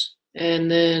office, and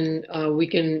then we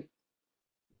can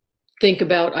think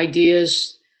about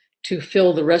ideas to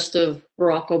fill the rest of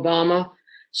Barack Obama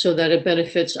so that it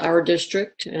benefits our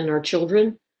district and our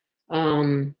children.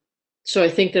 So I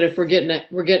think that if we're getting,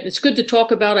 it's good to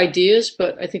talk about ideas,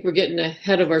 but I think we're getting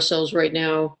ahead of ourselves right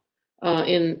now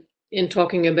in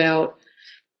talking about,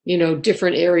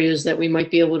 different areas that we might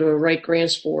be able to write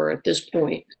grants for at this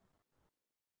point.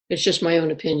 It's just my own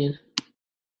opinion.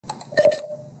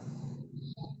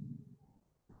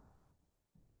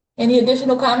 Any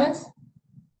additional comments?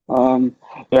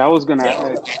 Yeah, I was gonna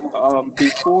ask,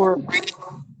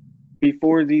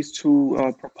 before these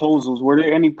two proposals, were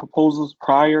there any proposals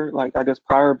prior,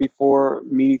 before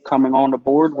me coming on the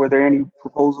board? Were there any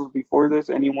proposals before this?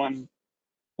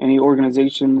 Any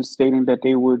organizations stating that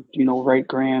they would, write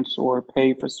grants or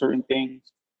pay for certain things?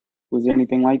 Was there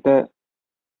anything like that?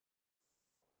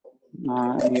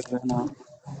 Any of that, no.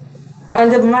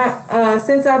 Under my,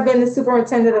 since I've been the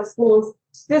superintendent of schools,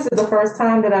 this is the first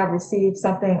time that I've received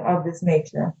something of this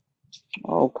nature.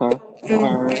 Okay.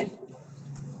 All right.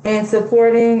 And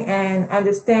supporting and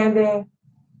understanding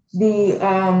the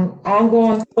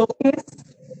ongoing focus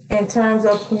in terms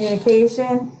of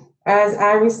communication. As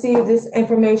I received this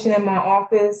information in my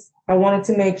office, I wanted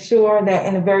to make sure that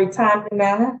in a very timely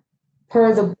manner,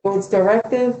 per the board's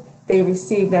directive, they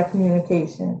received that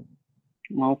communication.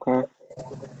 Okay.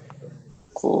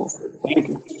 Cool. Thank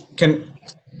you.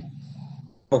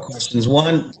 Couple questions.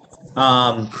 One,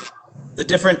 the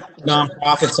different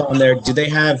nonprofits on there, do they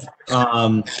have,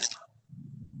 I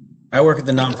work at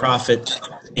the nonprofit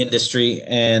industry,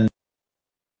 and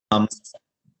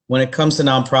when it comes to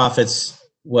nonprofits,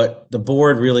 what the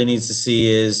board really needs to see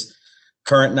is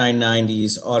current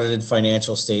 990s, audited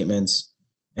financial statements.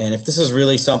 And if this is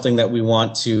really something that we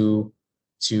want to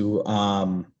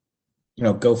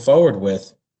go forward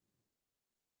with,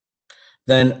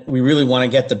 then we really want to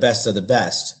get the best of the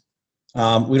best.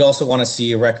 We'd also want to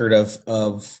see a record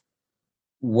of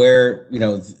where,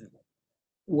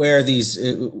 where these,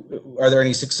 are there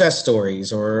any success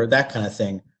stories or that kind of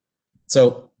thing.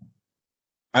 So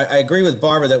I agree with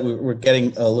Barbara that we're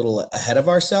getting a little ahead of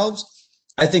ourselves.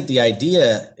 I think the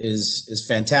idea is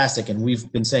fantastic. And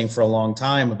we've been saying for a long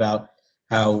time about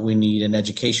how we need an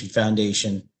education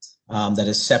foundation that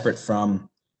is separate from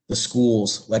the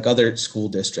schools, like other school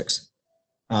districts.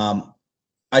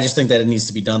 I just think that it needs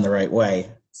to be done the right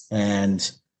way.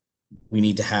 And we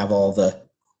need to have all the,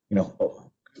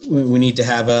 we need to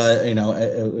have a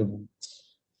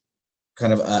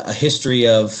kind of a history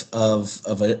of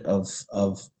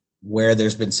where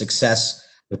there's been success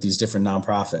with these different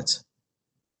nonprofits.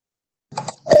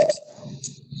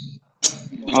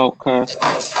 Okay.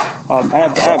 I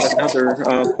have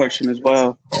another question as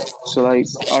well. So like,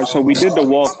 so we did the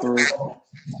walkthrough.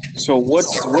 So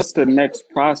what's the next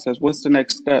process? What's the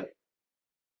next step?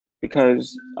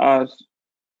 Because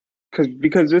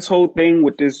this whole thing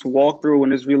with this walkthrough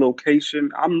and this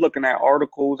relocation, I'm looking at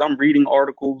articles, I'm reading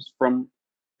articles from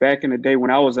back in the day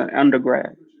when I was an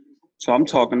undergrad. So I'm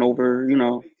talking over,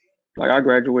 like I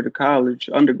graduated college,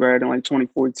 undergrad in like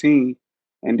 2014.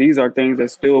 And these are things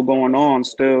that's still going on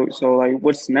still. So like,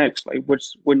 what's next? Like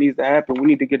what needs to happen? We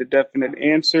need to get a definite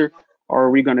answer. Are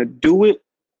we going to do it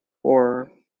or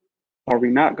are we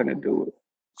not going to do it?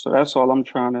 So that's all I'm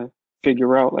trying to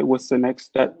figure out. Like, what's the next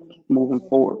step moving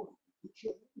forward?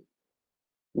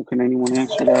 Can anyone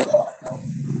answer that?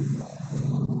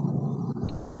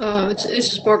 This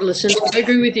is Barbara Lisinski. I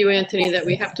agree with you, Anthony, that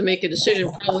we have to make a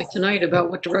decision probably tonight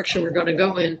about what direction we're going to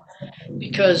go in,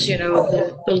 because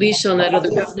the lease on that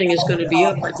other building is going to be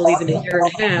up, I believe, in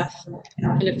 1.5 years.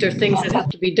 And if there are things that have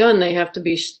to be done, they have to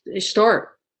be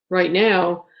start right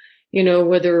now.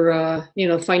 Whether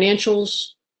financials,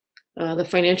 the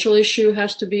financial issue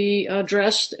has to be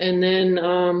addressed, and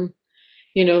then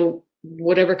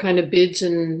whatever kind of bids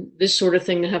and this sort of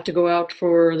thing that have to go out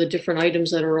for the different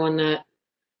items that are on that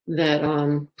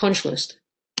punch list.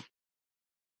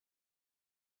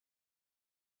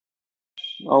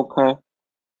 Okay,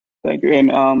 thank you.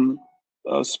 And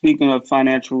speaking of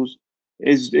financials,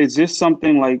 is this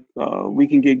something like we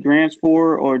can get grants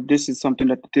for, or this is something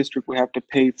that the district would have to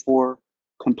pay for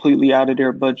completely out of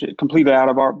their budget, completely out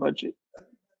of our budget?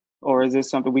 Or is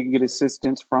this something we can get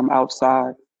assistance from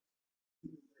outside?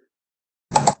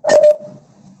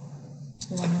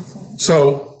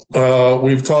 So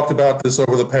we've talked about this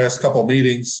over the past couple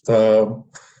meetings,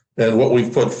 and what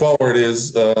we've put forward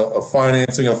is a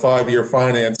 5-year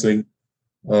financing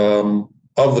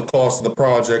of the cost of the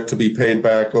project to be paid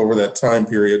back over that time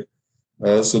period.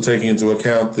 So taking into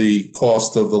account the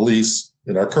cost of the lease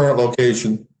in our current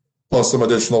location, plus some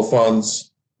additional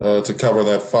funds to cover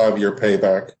that 5-year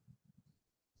payback.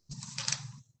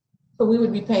 So we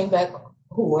would be paying back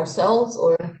who, ourselves,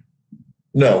 or?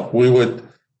 No, we would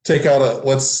take out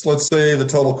let's say the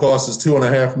total cost is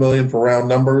 $2.5 million for round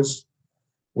numbers.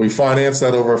 We finance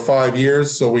that over 5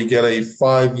 years, so we get a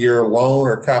 5-year loan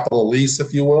or capital lease,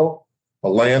 if you will, a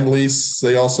land lease,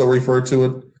 they also refer to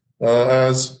it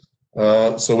as.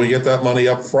 So we get that money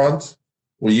up front.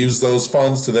 We use those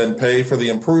funds to then pay for the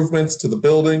improvements to the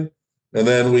building, and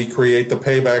then we create the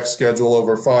payback schedule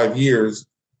over 5 years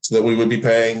so that we would be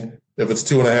paying, if it's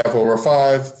 2.5 over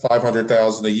 5,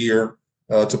 $500,000 a year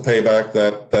to pay back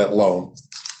that loan.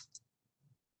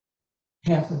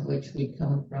 Half of which we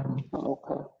come from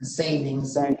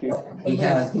savings. Thank you. We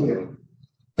have here.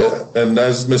 And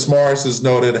as Ms. Morris has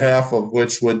noted, half of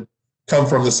which would come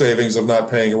from the savings of not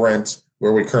paying rent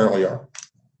where we currently are.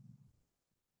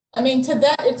 I mean, to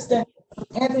that extent,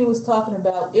 Anthony was talking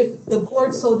about, if the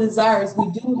board so desires, we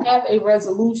do have a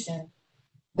resolution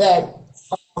that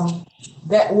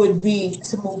that would be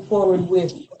to move forward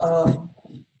with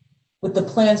the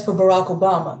plans for Barack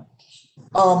Obama.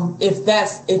 If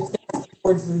that's the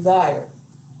board's desire,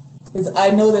 because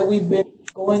I know that we've been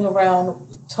going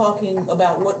around talking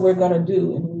about what we're going to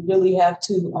do, and we really have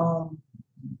to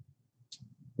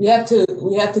we have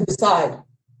to decide.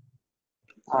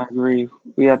 I agree.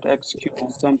 We have to execute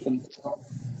on something.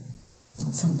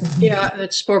 Yeah,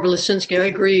 that's Barbara Lisinski. I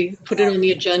agree. Put it on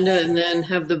the agenda and then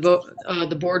have the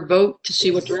board vote to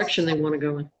see what direction they want to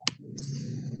go in.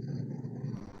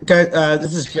 Okay,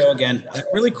 this is Joe again.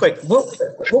 Really quick, what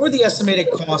were the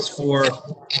estimated costs for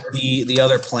the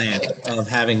other plan of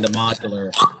having the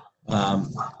modular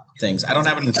things? I don't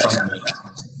have it in front of me.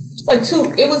 Like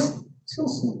two. It was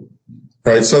two.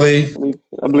 Right. So I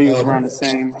believe it's around the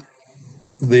same.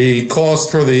 The cost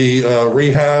for the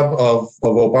rehab of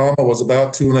Obama was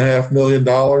about $2.5 million.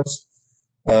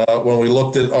 When we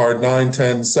looked at our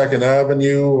 910 2nd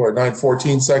Avenue or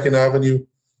 914 2nd Avenue,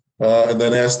 and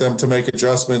then asked them to make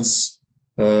adjustments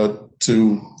to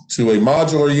a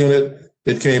modular unit,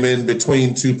 it came in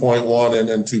between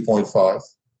 2.1 and 2.5.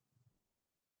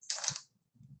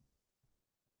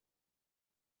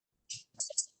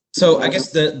 So I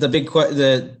guess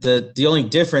the only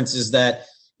difference is that,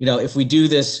 if we do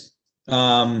this,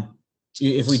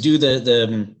 if we do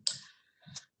the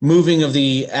moving of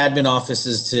the admin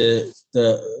offices to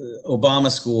the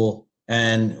Obama school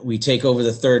and we take over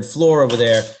the 3rd floor over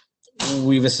there,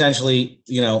 we've essentially,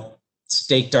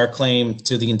 staked our claim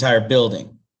to the entire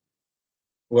building.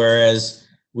 Whereas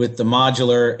with the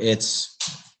modular, it's,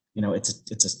 you know, it's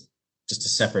just a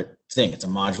separate thing. It's a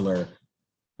modular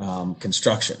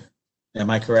construction. Am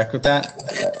I correct with that?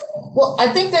 Well, I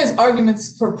think there's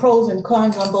arguments for pros and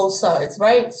cons on both sides,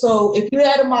 right? So if you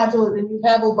had a modular, then you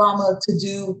have Obama to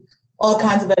do all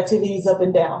kinds of activities up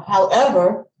and down.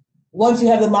 However, once you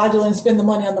have the modular and spend the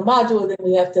money on the modular, then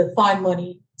we have to find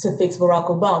money to fix Barack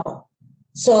Obama.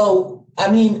 So, I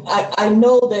mean, I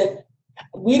know that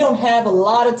we don't have a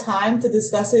lot of time to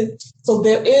discuss it. So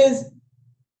there is,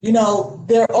 you know,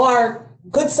 there are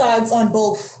good sides on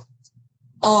both.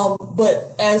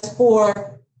 But as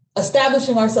for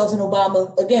establishing ourselves in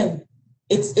Obama, again,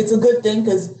 it's a good thing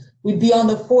because we'd be on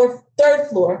the third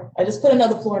floor. I just put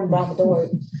another floor in Obama, don't worry.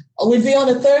 We'd be on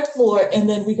the third floor, and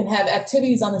then we can have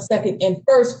activities on the second and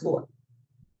first floor.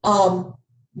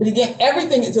 But again,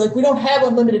 everything is like we don't have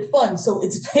unlimited funds. So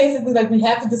it's basically like we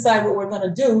have to decide what we're going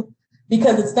to do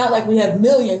because it's not like we have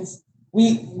millions.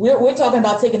 We're talking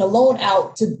about taking a loan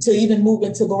out to even move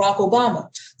into Barack Obama.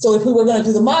 So if we were going to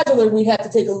do the modular, we had to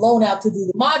take a loan out to do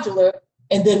the modular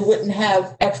and then wouldn't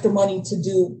have extra money to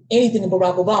do anything in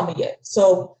Barack Obama yet.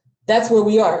 So that's where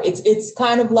we are. It's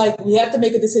kind of like we have to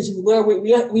make a decision where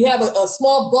we have a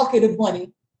small bucket of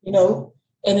money, you know,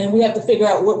 and then we have to figure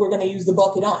out what we're going to use the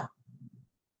bucket on.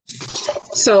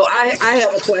 So I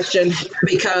have a question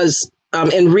because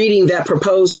in reading that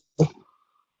proposal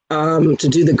to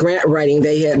do the grant writing,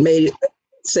 they had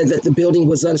said that the building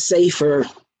was unsafe for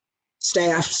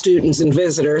staff, students, and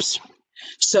visitors.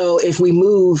 So if we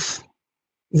move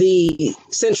the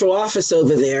central office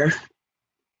over there,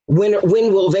 when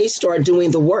will they start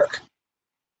doing the work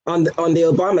on the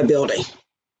Obama building?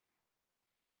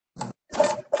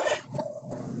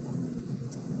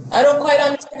 I don't quite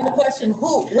understand the question.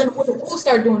 Who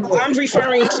start doing the work? I'm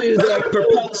referring to the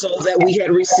proposal that we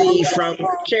had received from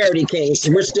Charity Kings.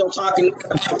 We're still talking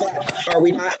about that, are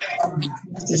we not?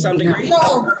 To some degree?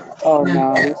 No. Oh,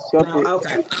 no, it's separate.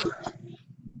 Okay.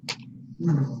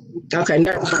 Okay,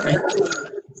 never mind.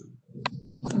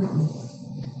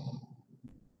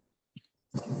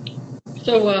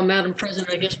 So, Madam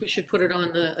President, I guess we should put it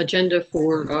on the agenda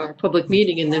for our public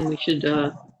meeting, and then we should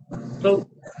vote.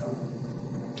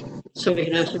 So we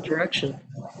can have some direction.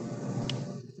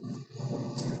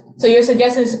 So your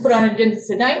suggestion is to put on an agenda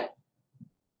tonight?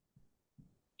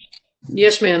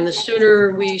 Yes, ma'am. The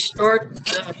sooner we start,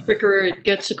 the quicker it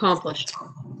gets accomplished.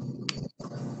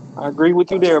 I agree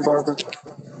with you there, Barbara.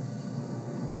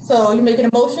 So you making a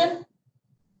motion?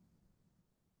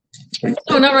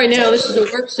 No, not right now. This is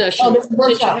a work session. Oh, this is a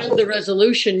Since you workshop. have the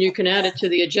resolution, you can add it to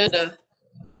the agenda.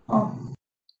 Oh.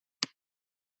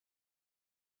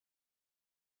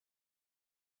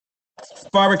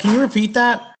 Barbara, can you repeat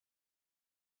that?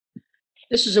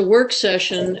 This is a work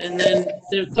session, and then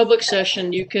the public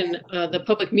session, you can, the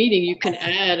public meeting, you can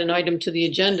add an item to the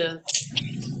agenda,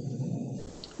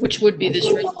 which would be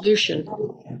this resolution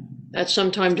at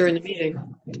some time during the meeting.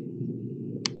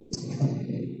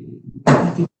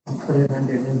 Put it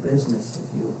under new business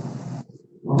if you.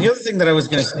 The other thing that I was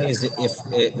going to say is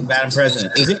if Madam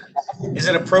President, is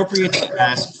it appropriate to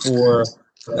ask for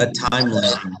a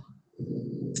timeline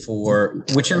for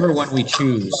whichever one we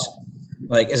choose?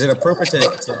 Like, is it appropriate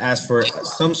to ask for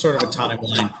some sort of a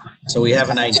timeline so we have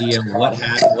an idea of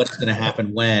what's going to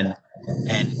happen when,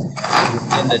 and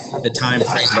in the time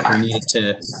frame that we need it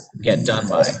to get done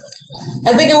by?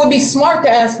 I think it would be smart to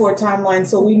ask for a timeline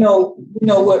so we know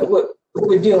what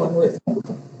we're dealing with.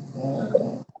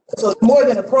 So it's more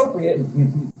than appropriate.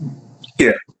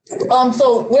 Yeah.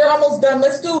 So we're almost done.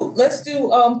 Let's do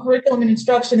curriculum and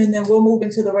instruction, and then we'll move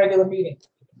into the regular meeting.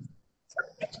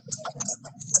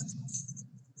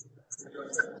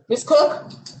 Ms.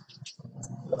 Cook?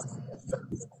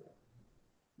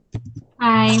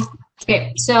 Hi.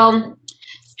 Okay, so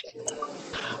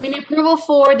we need approval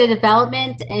for the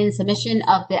development and submission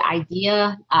of the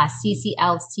IDEA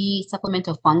CCLC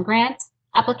Supplemental Fund Grant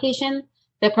application.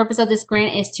 The purpose of this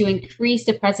grant is to increase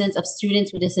the presence of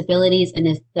students with disabilities in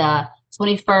the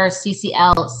 21st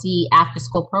CCLC after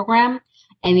school program,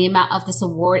 and the amount of this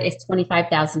award is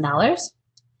 $25,000.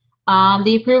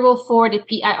 The approval for the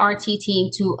PIRT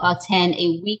team to attend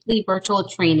a weekly virtual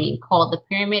training called the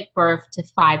Pyramid Birth to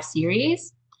 5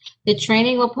 series. The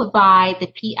training will provide the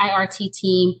PIRT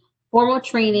team formal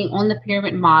training on the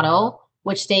pyramid model,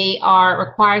 which they are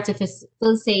required to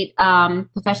facilitate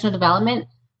professional development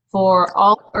for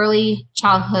all early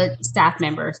childhood staff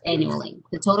members annually.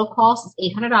 The total cost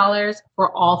is $800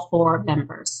 for all 4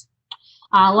 members.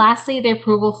 Lastly, the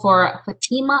approval for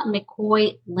Fatima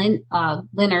McCoy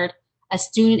Leonard, a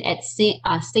student at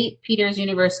St. Peter's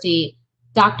University,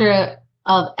 Doctor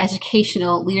of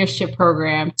Educational Leadership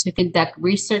Program to conduct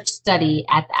research study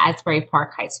at the Asbury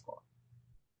Park High School.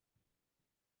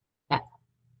 Yeah.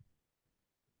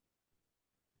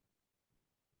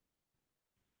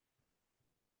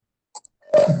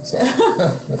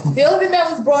 The other thing that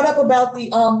was brought up about the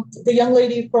young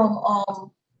lady from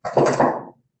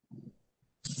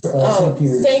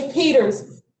St.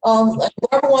 Peter's,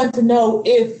 Barbara wanted to know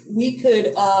if we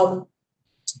could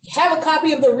have a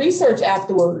copy of the research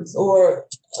afterwards, or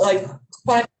like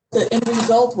find what the end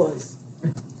result was.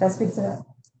 Can I speak to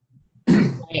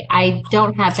that? I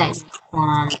don't have that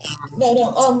form.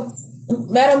 No.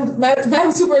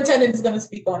 Madam Superintendent is going to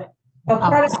speak on it.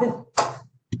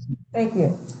 Thank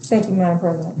you, Madam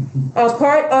President. A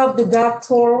part of the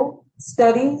doctoral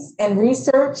studies and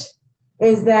research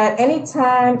is that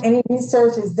anytime any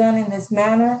research is done in this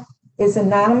manner, it's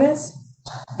anonymous,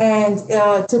 and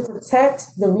to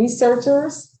protect the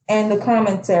researchers and the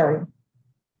commentary.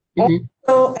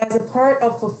 Also, as a part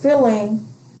of fulfilling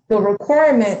the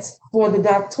requirements for the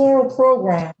doctoral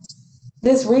program,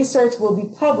 this research will be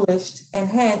published and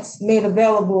hence made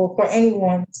available for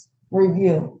anyone's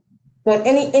review. But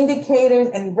any indicators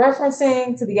and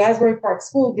referencing to the Asbury Park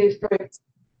School District,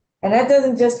 and that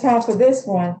doesn't just count for this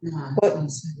one, but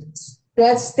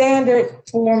that's standard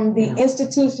from the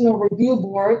Institutional Review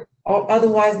Board, or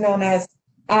otherwise known as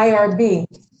IRB.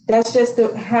 That's just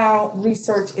how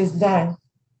research is done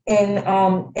in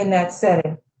that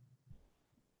setting.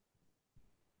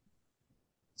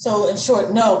 So in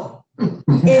short, no.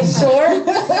 In short,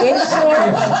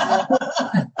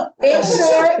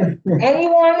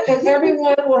 anyone and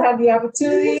everyone will have the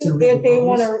opportunity, if they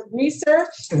want to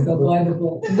research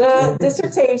the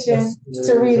dissertation,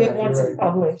 to read it once it's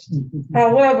published.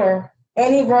 However,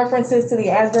 any references to the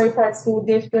Asbury Park School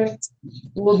District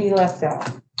will be left out.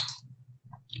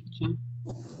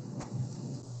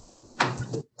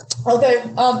 Okay,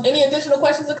 any additional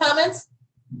questions or comments?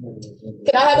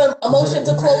 Can I have a motion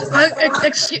to close?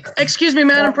 Excuse me,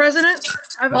 Madam President.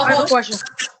 I have a question.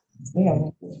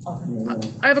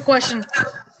 I have a question.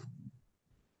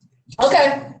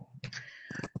 Okay.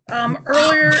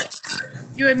 Earlier,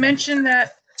 you had mentioned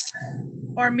that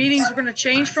our meetings are going to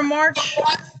change from March.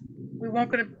 It's not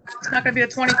going to be the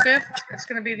 25th. It's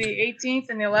going to be the 18th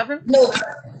and the 11th. No,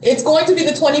 it's going to be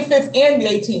the 25th and the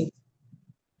 18th.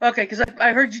 Okay, because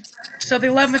I heard you. So the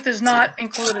 11th is not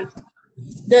included.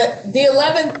 The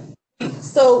 11th.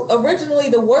 So originally,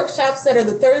 the workshops that are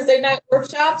the Thursday night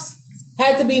workshops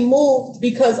had to be moved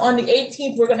because on the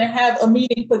 18th we're going to have a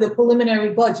meeting for the preliminary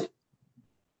budget.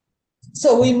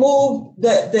 So we moved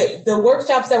the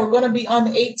workshops that were going to be on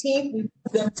the 18th, we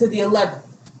moved them to the 11th.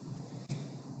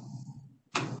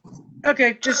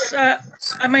 Okay, just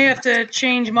I may have to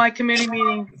change my committee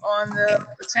meeting on the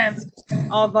 10th.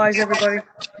 I'll advise everybody.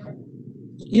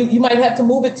 You might have to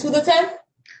move it to the 10th?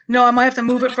 No, I might have to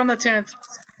move it from the 10th.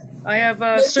 I have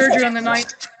surgery on the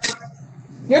 9th.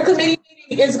 Your committee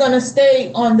meeting is going to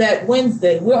stay on that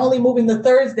Wednesday. We're only moving the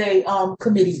Thursday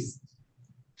committees.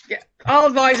 Yeah, I'll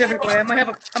advise everybody. I might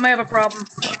have a problem.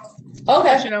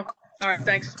 Okay. You know. All right.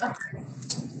 Thanks.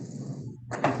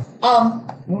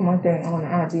 One more thing I want to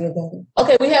add to you.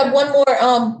 Okay, we have one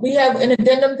more. We have an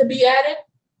addendum to be added.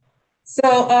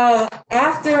 So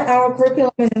after our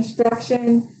curriculum and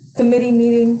instruction committee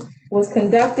meeting was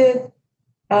conducted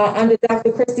under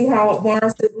Dr. Christy Howard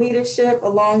Morris's leadership,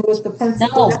 along with the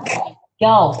principal,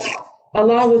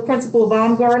 along with Principal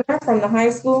Baumgartner from the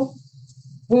high school,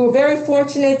 we were very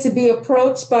fortunate to be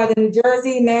approached by the New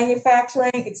Jersey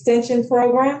Manufacturing Extension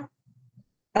Program.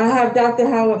 I have Dr.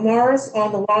 Howard Morris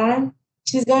on the line.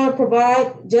 She's going to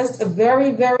provide just a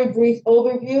very, very brief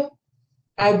overview.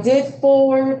 I did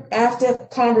forward, after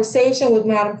conversation with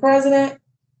Madam President,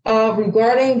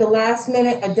 regarding the last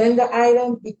minute addenda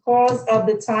item because of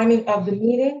the timing of the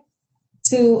meeting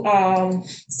to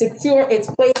secure its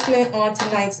placement on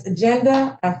tonight's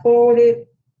agenda. I forwarded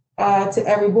to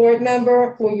every board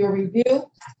member for your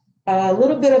review. A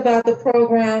little bit about the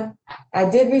program. I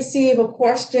did receive a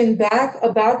question back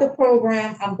about the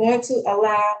program. I'm going to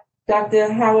allow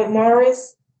Dr. Howard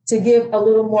Morris to give a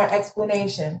little more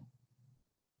explanation.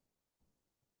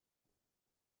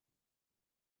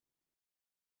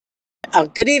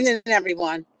 Good evening,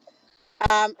 everyone.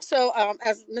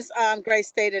 As Ms. Gray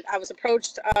stated, I was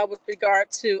approached with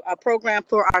regard to a program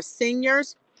for our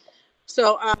seniors.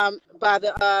 So by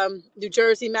the New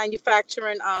Jersey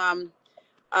Manufacturing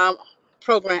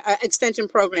program, extension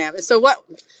program. And so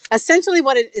essentially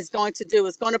what it is going to do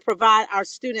is going to provide our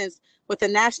students with a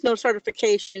national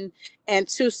certification and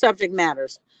 2 subject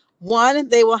matters. One,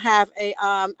 they will have a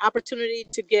opportunity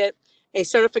to get a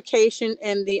certification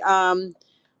in the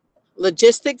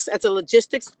logistics as a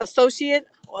logistics associate,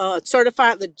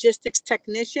 certified logistics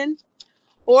technician,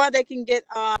 or they can get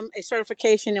a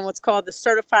certification in what's called the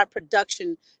certified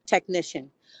production technician.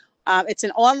 It's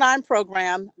an online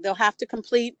program. They'll have to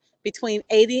complete between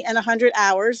 80 and 100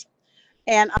 hours.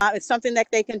 And it's something that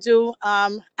they can do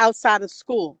outside of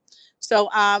school. So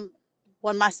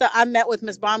when I met with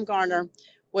Ms. Baumgartner,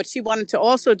 what she wanted to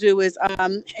also do is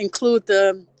include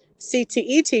the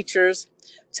CTE teachers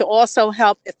to also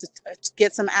help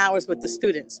get some hours with the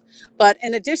students. But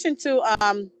in addition to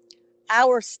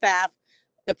our staff,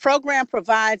 the program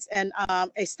provides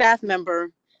a staff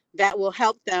member that will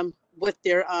help them with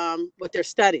their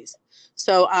studies.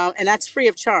 So and that's free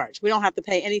of charge. We don't have to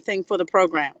pay anything for the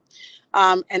program.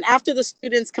 And after the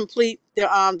students complete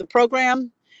the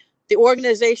program, the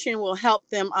organization will help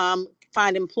them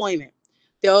find employment.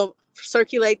 They'll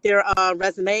circulate their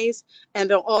resumes, and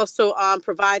they'll also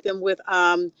provide them with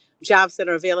jobs that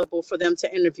are available for them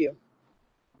to interview.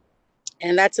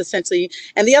 And that's essentially,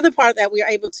 and the other part that we are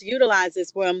able to utilize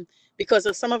is because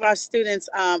of some of our students,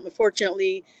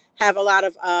 unfortunately, have a lot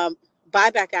of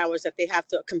buyback hours that they have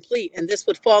to complete. And this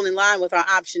would fall in line with our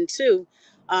option 2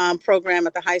 program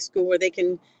at the high school, where they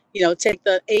can, take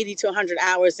the 80 to 100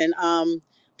 hours and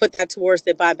put that towards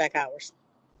their buyback hours.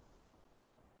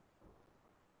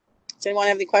 Does anyone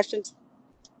have any questions?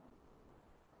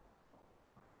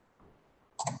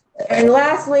 And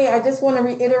lastly, I just want to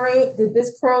reiterate that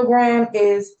this program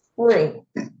is free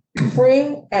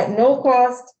at no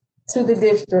cost to the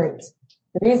district.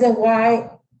 The reason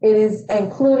why it is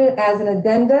included as an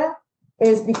addenda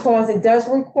is because it does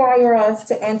require us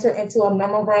to enter into a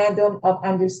memorandum of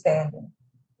understanding,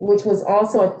 which was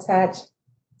also attached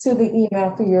to the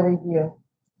email for your review.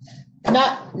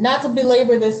 Not to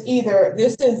belabor this either,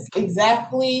 this is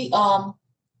exactly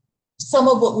some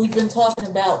of what we've been talking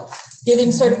about, giving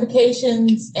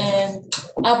certifications and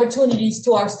opportunities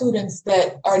to our students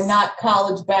that are not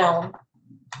college bound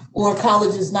or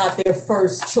college is not their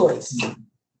first choice.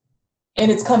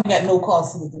 And it's coming at no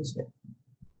cost to the district.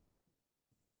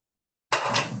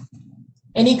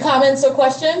 Any comments or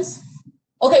questions?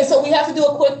 Okay, so we have to do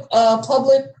a quick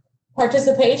public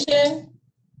participation.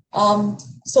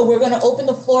 So we're going to open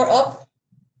the floor up.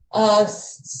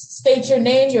 State your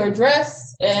name, your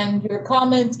address, and your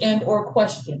comment and or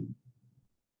question.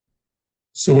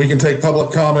 So we can take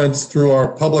public comments through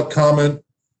our public comment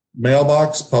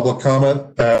mailbox, public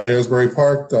comment at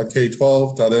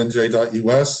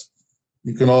asburypark.k12.nj.us.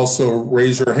 You can also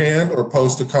raise your hand or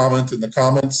post a comment in the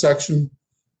comments section.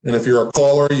 And if you're a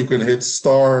caller, you can hit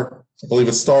star, I believe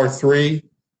it's *3,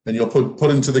 and you'll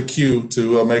put into the queue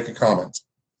to make a comment.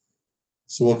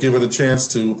 So we'll give it a chance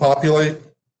to populate.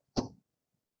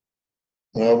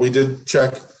 We did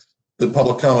check the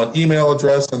public comment email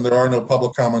address, and there are no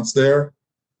public comments there.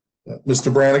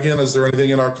 Mr. Brannigan, is there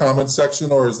anything in our comments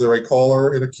section, or is there a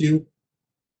caller in a queue?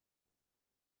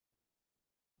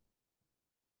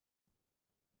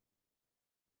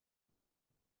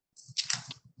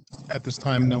 At this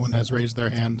time, no one has raised their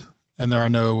hand, and there are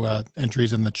no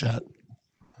entries in the chat.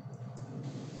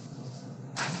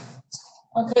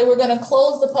 Okay, we're going to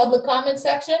close the public comment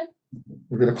section.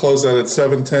 We're going to close that at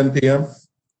 7:10 p.m.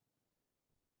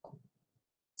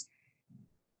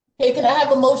 Okay, can I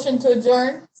have a motion to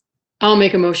adjourn? I'll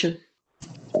make a motion.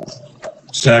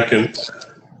 Second.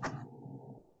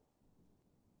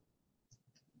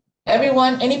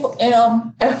 Everyone,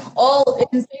 all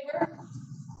in favor?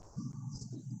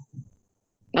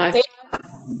 Aye.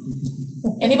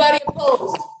 Anybody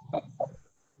opposed?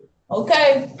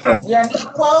 Okay, we are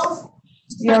not closed.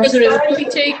 President,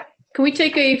 can we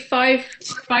take a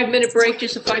five-minute break,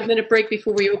 just a 5-minute break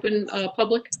before we open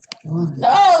public?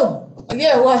 Oh,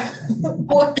 yeah, what?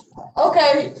 What?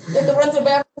 Okay, if the runs are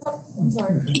back, I'm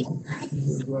sorry.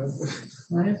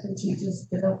 Why doesn't you just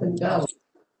get up and go?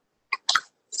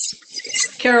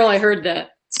 Carol, I heard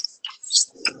that.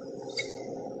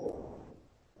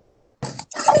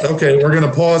 Okay, we're going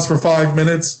to pause for 5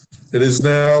 minutes. It is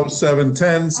now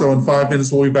 7:10, so in 5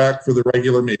 minutes we'll be back for the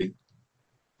regular meeting.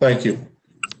 Thank you.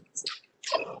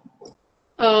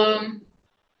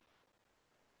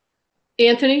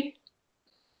 Anthony?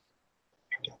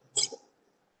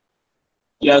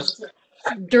 Yes.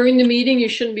 During the meeting, you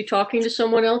shouldn't be talking to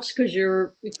someone else because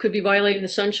it could be violating the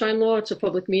sunshine law. It's a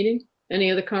public meeting.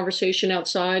 Any other conversation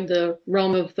outside the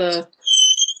realm of the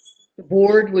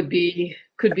board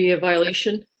could be a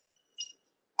violation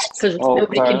because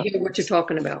nobody can hear what you're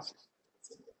talking about.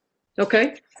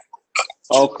 Okay?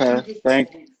 Okay,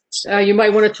 thank you. You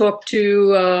might want to talk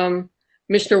to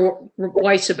Mr.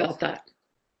 Weiss about that.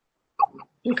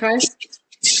 Okay?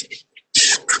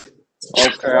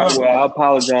 Okay, I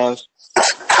apologize.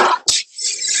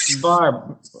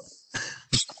 Barb,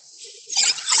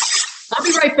 I'll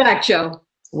be right back, Joe.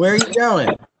 where are you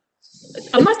going?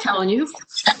 I'm not telling you.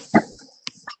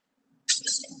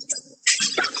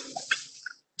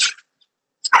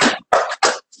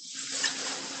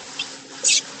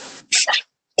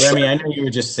 Remy, I know you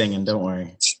were just singing. Don't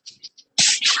worry.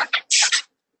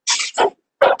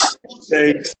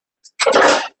 Thanks.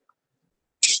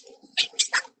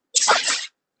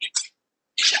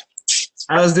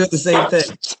 I was doing the same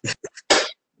thing.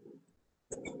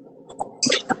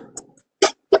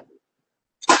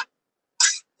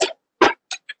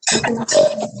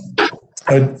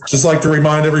 I'd just like to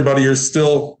remind everybody you're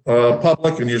still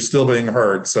public and you're still being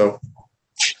heard, so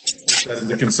take that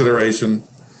into consideration.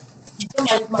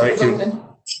 Thank you.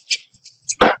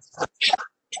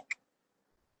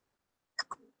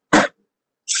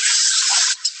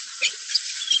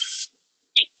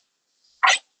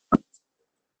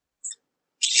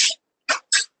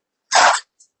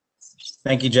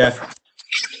 Thank you, Jeff.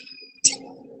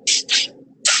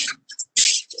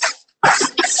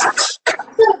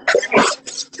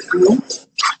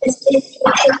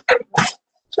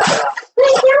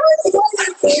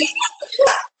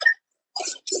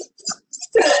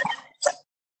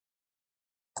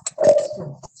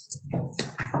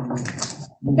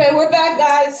 Okay, we're back,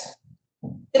 guys.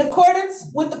 In accordance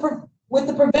with the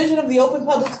provision of the Open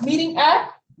Public Meeting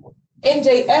Act,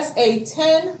 NJSA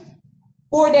 10-4-6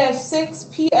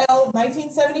 PL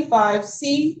 1975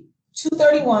 C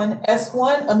 231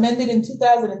 S1 amended in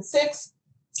 2006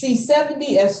 C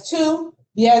 70 S2,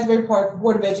 the Asbury Park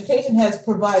Board of Education has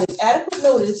provided adequate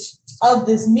notice of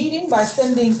this meeting by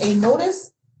sending a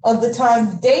notice of the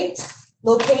time, date,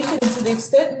 location, and to the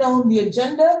extent known, the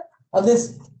agenda of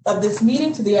this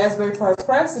meeting to the Asbury Park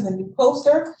Press and the new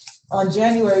poster on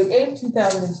January 8th,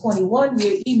 2021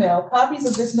 via email. Copies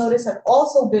of this notice have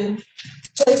also been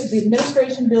placed at the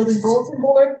Administration Building Bulletin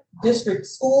Board, District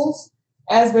Schools,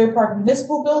 Asbury Park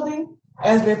Municipal Building,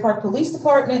 Asbury Park Police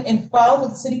Department, and filed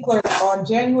with the City Clerk on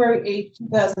January 8th,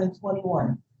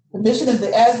 2021. The mission of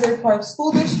the Asbury Park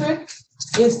School District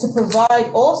is to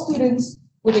provide all students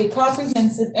with a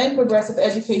comprehensive and progressive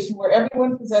education where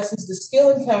everyone possesses the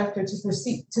skill and character to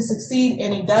succeed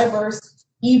in a diverse,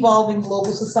 evolving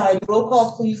global society. Roll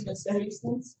call, please, Mr.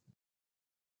 Hastings.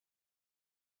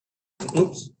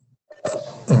 Oops.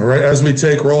 All right, as we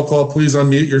take roll call, please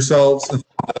unmute yourselves and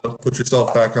put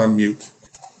yourself back on mute.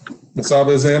 Ms.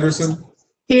 Abez Anderson?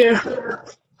 Here.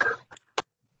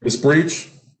 Ms. Breach?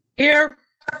 Here.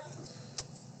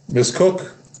 Ms.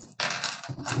 Cook?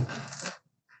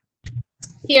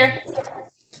 Here.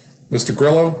 Mr.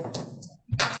 Grillo?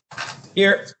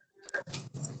 Here.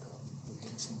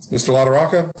 Mr.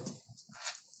 LaRocca?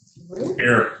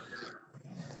 Here.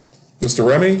 Mr.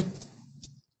 Remy?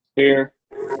 Here.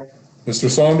 Mr.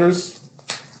 Saunders?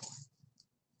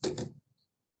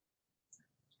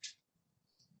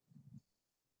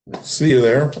 See you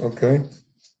there. Okay.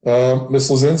 Ms.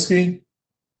 Lozinski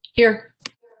Here.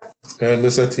 and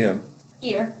Ms. Etienne.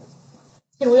 Here.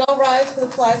 Can we all rise for the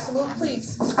flag salute,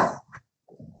 please?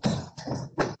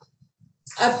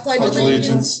 I pledge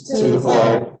allegiance to the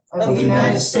flag of the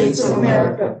United States of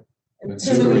America and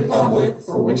to the republic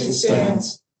for which it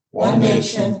stands, one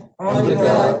nation, under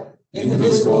God,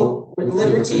 indivisible, with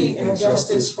liberty and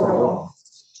justice for all.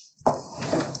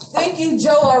 Thank you,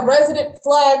 Joe, our resident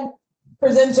flag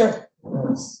presenter.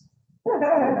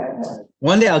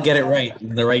 One day I'll get it right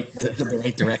in the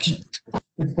right direction.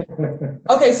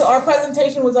 Okay, so our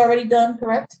presentation was already done,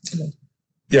 correct?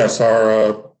 Yes,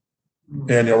 our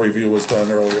annual review was done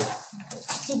earlier.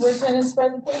 Superintendent's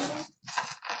presentation?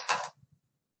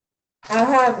 I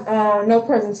have no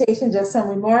presentation, just some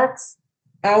remarks.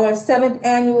 Our 7th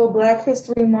annual Black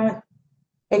History Month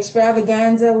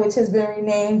extravaganza, which has been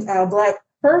renamed our Black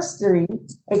Herstory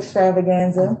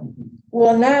extravaganza,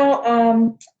 will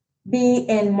now be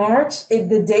in March.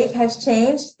 The date has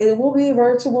changed. It will be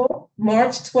virtual,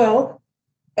 March 12th.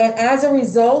 And as a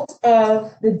result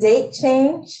of the date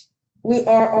change, we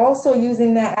are also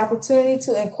using that opportunity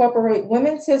to incorporate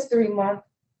Women's History Month.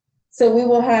 So we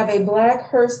will have a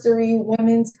Black Herstory,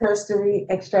 Women's Herstory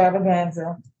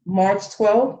extravaganza, March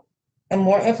 12th, and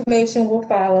more information will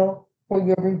follow for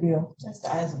your review. That's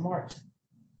the eyes of March.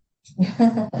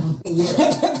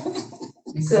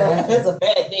 So that's a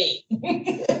bad day.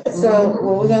 Well,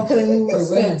 we're gonna put a new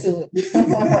spin to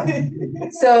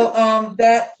it. So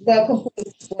that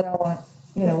completes what I want,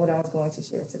 what I was going to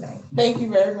share tonight. Thank you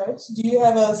very much. Do you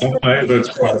have a? I have a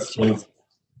question.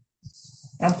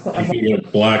 Speaking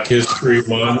of Black History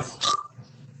Month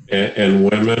and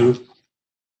women,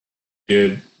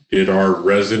 did did our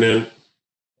resident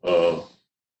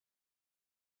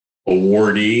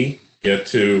awardee get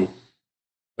to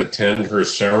attend her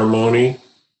ceremony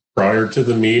prior to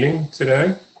the meeting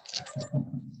today?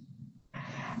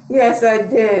 Yes, I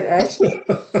did, actually.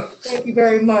 Thank you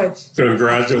very much.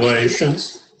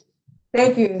 Congratulations.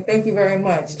 Thank you very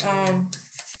much.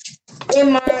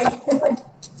 In my,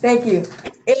 thank you.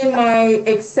 In my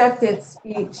acceptance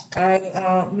speech,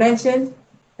 I mentioned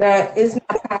that it's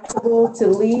not possible to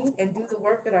lead and do the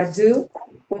work that I do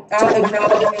without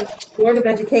acknowledging the Board of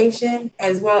Education,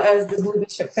 as well as the Blue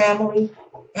Bishop family,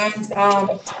 and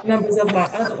members of my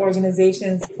other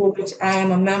organizations for which I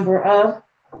am a member of.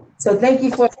 So thank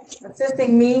you for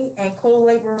assisting me and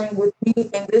co-laboring with me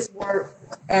in this work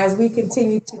as we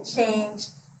continue to change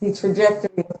the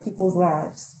trajectory of people's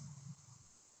lives.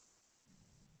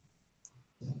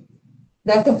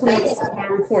 That completes my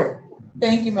report.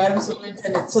 Thank you, Madam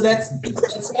Superintendent. So that's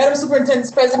Madam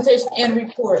Superintendent's presentation and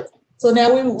report. So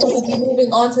now we will be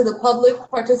moving on to the public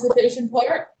participation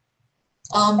part.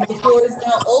 The floor is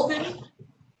now open.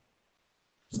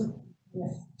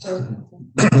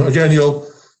 Again, you'll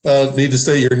need to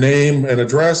state your name and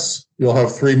address. You'll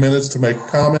have 3 minutes to make a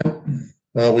comment.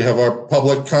 We have our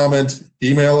public comment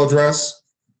email address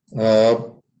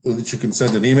that you can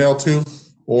send an email to,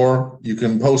 or you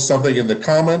can post something in the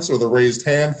comments or the raised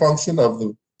hand function of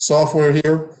the software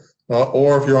here.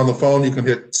 Or if you're on the phone, you can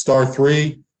hit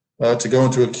 *3 to go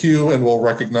into a queue and we'll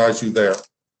recognize you there.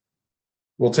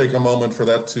 We'll take a moment for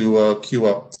that to queue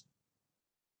up.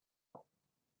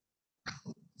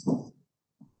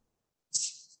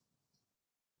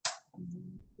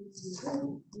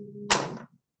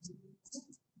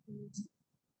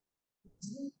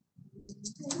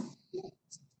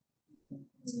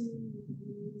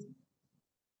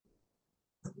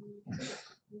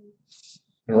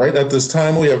 All right, at this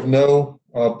time, we have no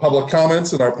public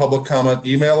comments in our public comment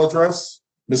email address.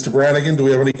 Mr. Brannigan, do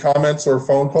we have any comments or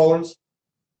phone callers?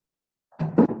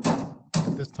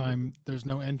 At this time, there's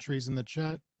no entries in the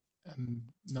chat and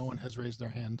no one has raised their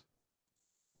hand.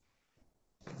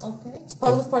 Okay,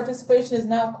 public participation is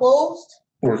now closed.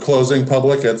 We're closing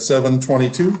public at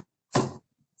 7:22.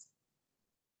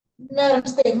 Madam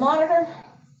State Monitor.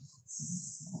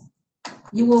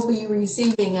 You will be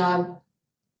receiving a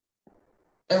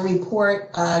report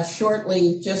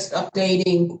shortly, just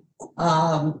updating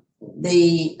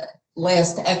the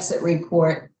last exit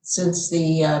report. Since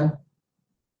the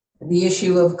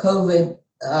issue of COVID,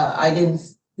 I didn't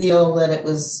feel that it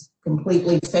was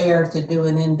completely fair to do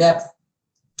an in-depth.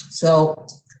 So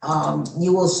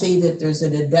you will see that there's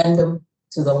an addendum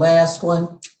to the last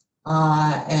one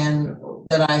and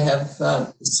that I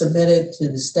have submitted to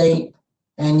the state,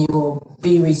 and you will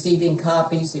be receiving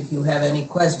copies if you have any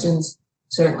questions.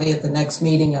 Certainly at the next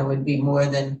meeting, I would be more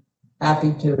than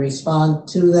happy to respond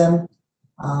to them.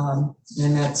 And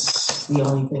that's the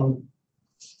only thing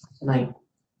tonight.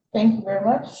 Thank you very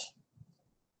much.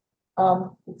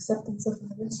 Acceptance of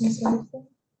minutes, Ms. Anderson?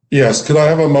 Yes, could I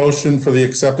have a motion for the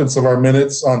acceptance of our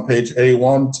minutes on page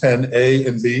A1, 10A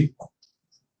and B?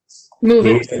 Move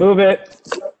it. Move it.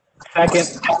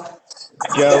 Second.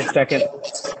 Joe, second.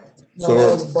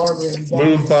 So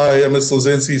moved by Ms.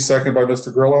 Lozinski, second by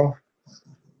Mr. Grillo.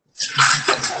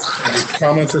 Any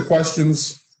comments or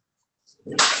questions?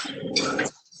 Ms.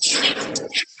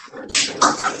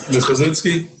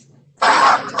 Lozinski?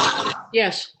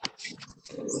 Yes.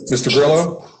 Mr.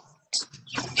 Grillo?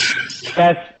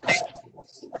 Yes.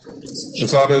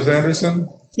 Ms. Alves-Anderson?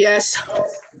 Yes.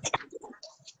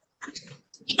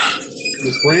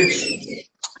 Ms. Breach?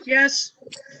 Yes.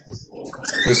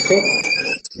 Ms. Cook?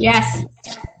 Yes.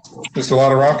 Mr.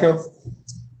 LaRocca?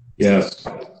 Yes.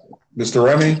 Mr.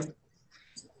 Remy?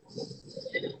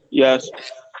 Yes.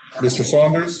 Mr.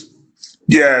 Saunders?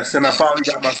 Yes, and I finally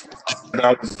got my.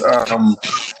 I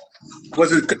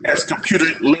wasn't as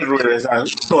computer literate as I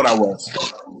thought I was.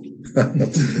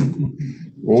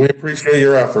 Well, we appreciate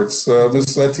your efforts.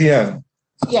 Ms. Etienne?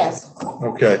 Yes.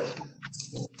 Okay.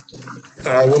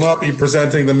 I will not be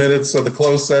presenting the minutes of the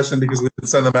closed session because we didn't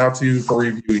send them out to you for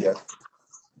review yet.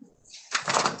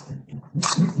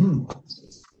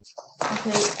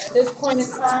 Okay, at this point in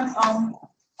time,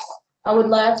 I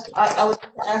would ask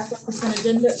for consent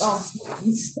agenda.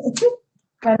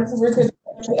 Madam Superintendent,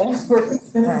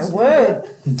 I would.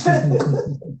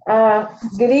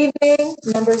 Good evening,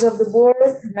 members of the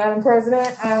board. Madam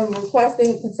President, I'm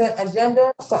requesting consent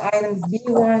agenda for items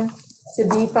B1 to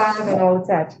B5 and all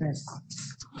attachments.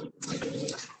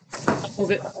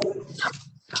 Move it.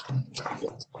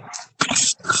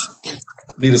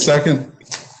 Need a second?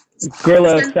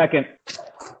 Grillo, second.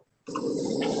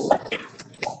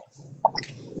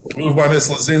 Moved by Ms.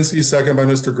 Lozinski, second by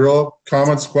Mr. Grillo.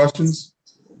 Comments, questions?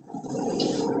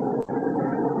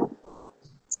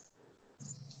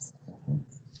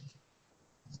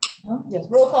 Yes,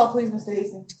 roll call, please, Mr.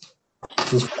 Hastings.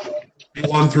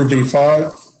 B1 through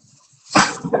B5.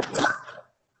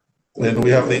 And we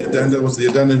have the addenda. Was the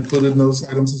addenda included in those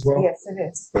items as well? Yes, it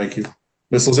is. Thank you.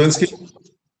 Ms. Lozinski?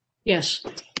 Yes.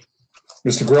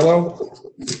 Mr. Grillo?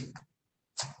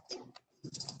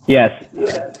 Yes.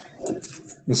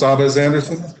 Ms. Abez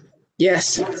Anderson?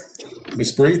 Yes.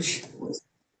 Ms. Breach?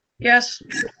 Yes.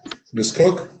 Ms.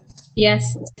 Cook?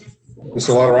 Yes.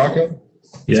 Mr. LaRocca?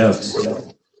 Yes.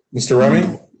 Mr.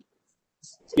 Remy?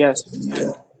 Yes.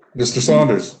 Mr.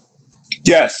 Saunders?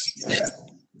 Yes.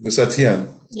 Ms. Etienne?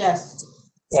 Yes.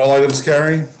 All items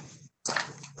carry.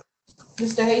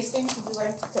 Mr. Hastings, would you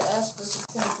like to ask for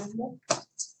consent agenda?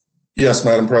 Yes,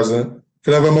 Madam President.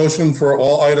 Could I have a motion for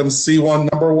all items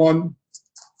C1 number 1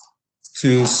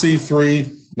 to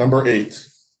C3 number 8?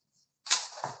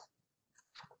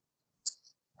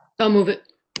 I'll move it.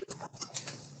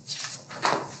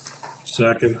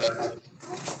 Second.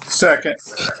 Second.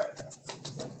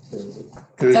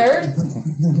 Third?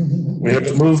 We have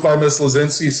it moved by Ms.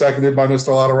 Lozinski, seconded by Mr.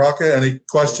 LaRocca. Any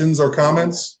questions or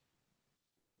comments?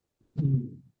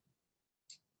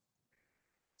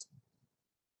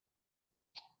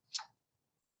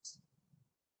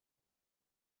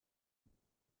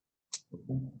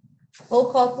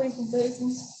 Roll call, please, Mr.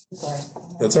 Hastings. Sorry.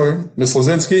 That's all right. Ms.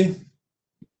 Lozinski?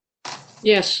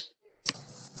 Yes.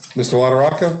 Mr.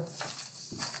 LaRocca?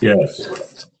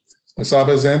 Yes. Ms.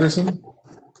 Abez Anderson?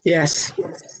 Yes.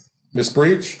 Ms.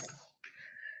 Breach?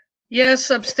 Yes,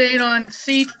 abstain on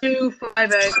C2,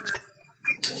 5A.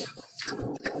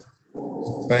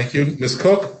 Thank you. Ms.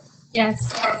 Cook?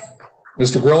 Yes.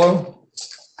 Mr. Grillo?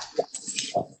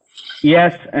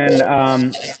 Yes, and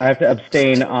I have to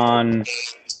abstain on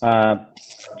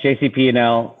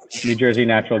JCP&L, New Jersey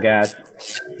Natural Gas,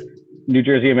 New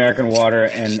Jersey American Water,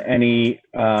 and any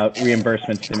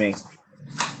reimbursements to me.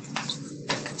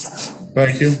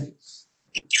 Thank you.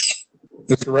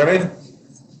 Mr. Remy?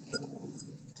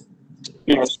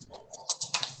 Yes.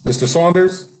 Mr.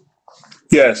 Saunders?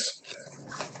 Yes.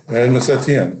 And Ms.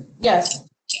 Etienne? Yes.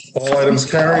 All items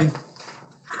carry.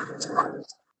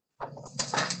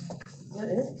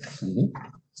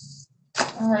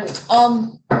 All right.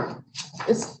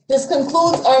 This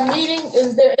concludes our meeting.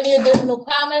 Is there any additional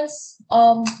comments?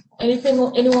 Anything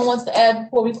anyone wants to add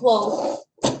before we close?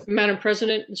 Madam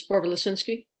President, Ms. Barbara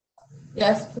Lisinski,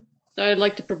 Yes. I'd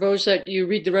like to propose that you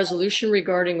read the resolution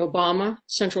regarding Obama,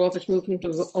 Central Office Movement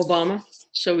of Obama,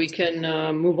 so we can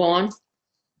move on.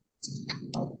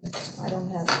 I don't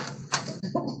have it.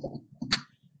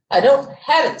 I don't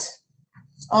have it.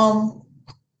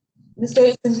 Mr.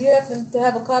 Hastings, do you happen to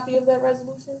have a copy of that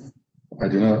resolution? I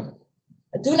do not.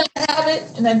 I do not have it,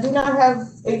 and I do not have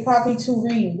a copy to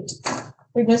read.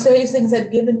 Mr. Hastings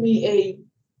had given me a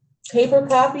paper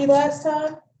copy last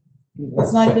time.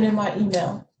 It's not even in my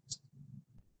email.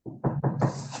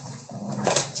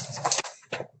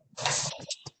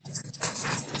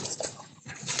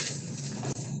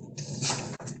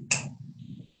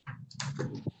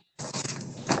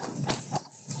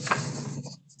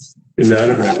 In that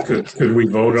event, could we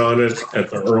vote on it at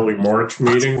the early March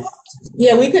meeting?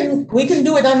 Yeah, we can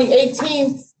do it on the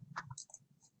 18th.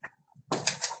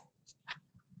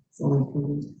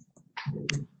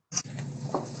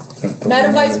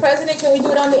 Madam Vice President, can we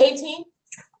do it on the 18th?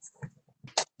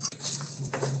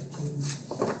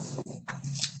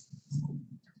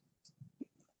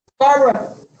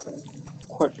 Barbara.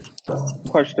 Question.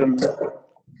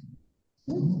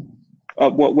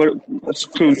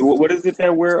 What is it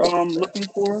that we're looking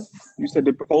for? You said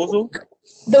the proposal?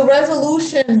 The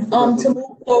resolution to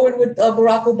move forward with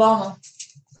Barack Obama.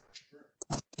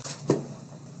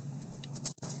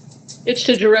 It's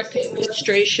to direct the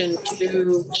administration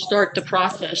to start the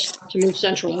process to move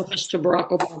central office to Barack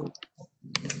Obama.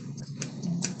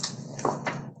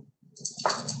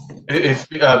 If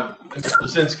Mr.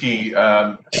 Lisinski,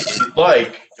 if you'd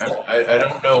like, I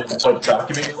don't know what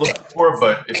document you're looking for,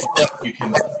 but if you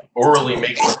can orally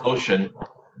make the motion,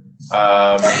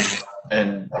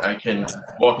 and I can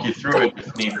walk you through it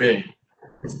if need be.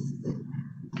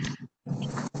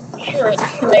 Sure.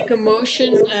 Make a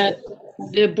motion that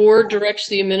the board directs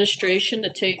the administration to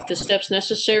take the steps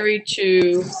necessary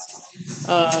to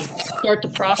start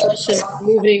the process of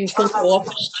moving central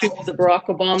office to the Barack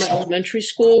Obama Elementary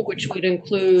School, which would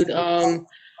include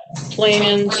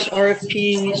plans,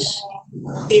 RFPs,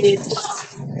 bids,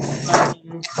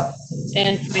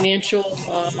 and financial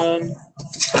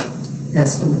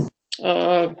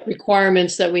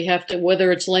requirements that we have to,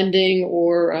 whether it's lending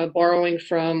or borrowing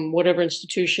from whatever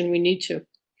institution we need to.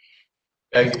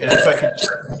 And if I could,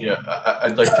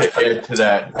 I'd like to add to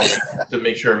that to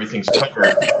make sure everything's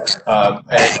covered. And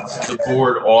the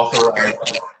board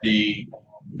authorized the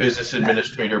business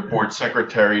administrator, board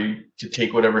secretary to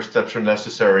take whatever steps are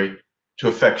necessary to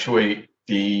effectuate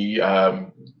the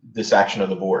this action of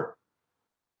the board.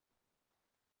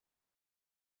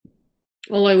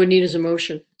 All I would need is a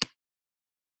motion.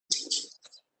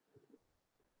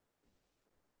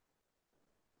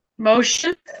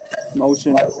 Motion?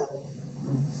 Motion.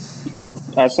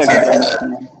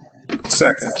 Second.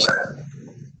 Second.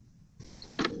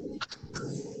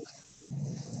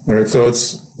 All right, so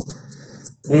it's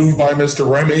moved by Mr.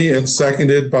 Remy and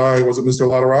seconded by, was it Mr.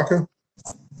 LaRocca?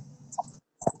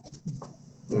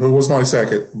 Who was my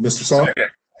second? Mr. Song?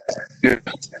 Yeah.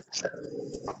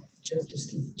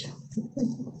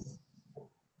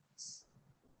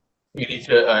 You need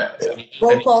to,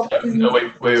 Roll call.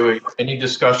 no, wait. Any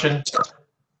discussion?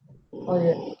 Oh,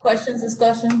 yeah. Questions,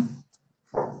 discussion?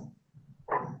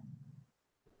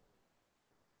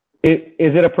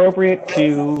 Is it appropriate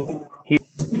to hear?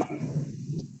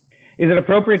 Is it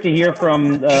appropriate to hear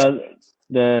from to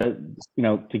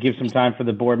give some time for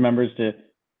the board members to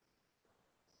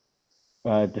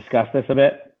discuss this a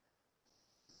bit?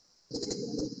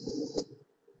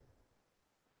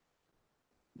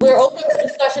 We're open to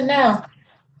discussion now.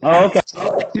 Oh, okay.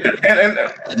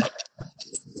 And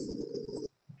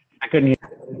I couldn't hear.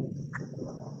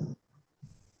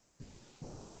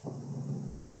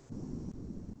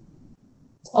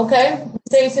 Okay,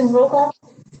 Mr. Hastings, roll call.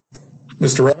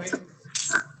 Mr. Remy?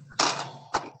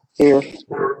 Here.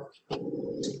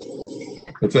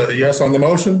 It's a yes on the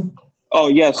motion? Oh,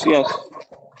 yes.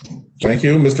 Thank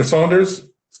you. Mr. Saunders?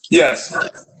 yes.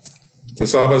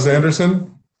 Ms. Abbas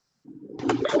Anderson?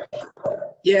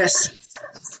 Yes.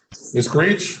 Ms.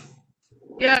 Breach?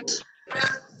 Yes.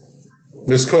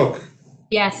 Ms. Cook?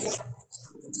 Yes.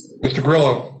 Mr.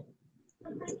 Grillo?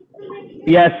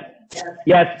 Yes.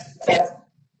 Yes.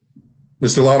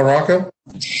 Mr. LaRocca?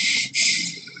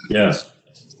 Yes.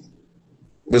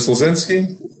 Ms.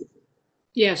 Lozinski?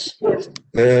 Yes.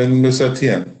 And Ms.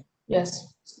 Etienne?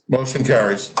 Yes. Motion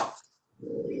carries.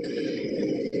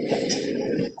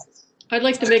 I'd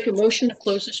like to make a motion to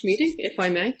close this meeting, if I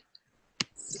may.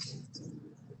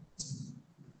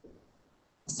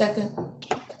 Second.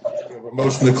 We have a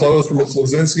motion to close from Ms.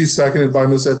 Lozinski, seconded by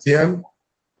Ms. Etienne.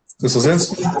 Ms.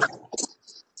 Lozinski?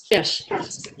 Yes.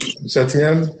 Ms.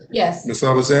 Etienne? Yes. Ms.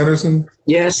 Abbas Anderson?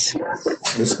 Yes.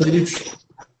 Ms. Breach?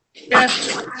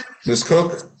 Yes. Ms.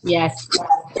 Cook? Yes.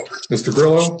 Mr.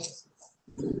 Grillo?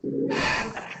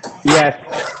 Yes.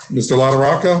 Mr.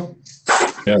 LaRocca?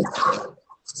 Yes.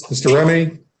 Mr.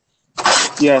 Remy?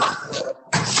 Yes.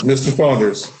 Mr.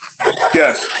 Saunders?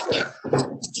 Yes.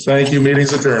 Thank you.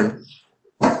 Meeting's adjourned.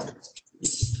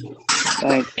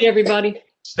 Thanks. Hey, everybody.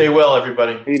 Stay well,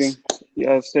 everybody. Meeting.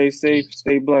 Yeah, stay safe,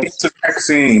 stay blessed. It's a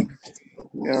vaccine.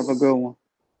 Yeah, have a good one.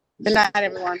 Good night,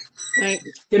 everyone. Night.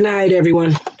 Good night,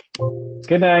 everyone.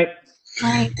 Good night. All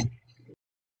right.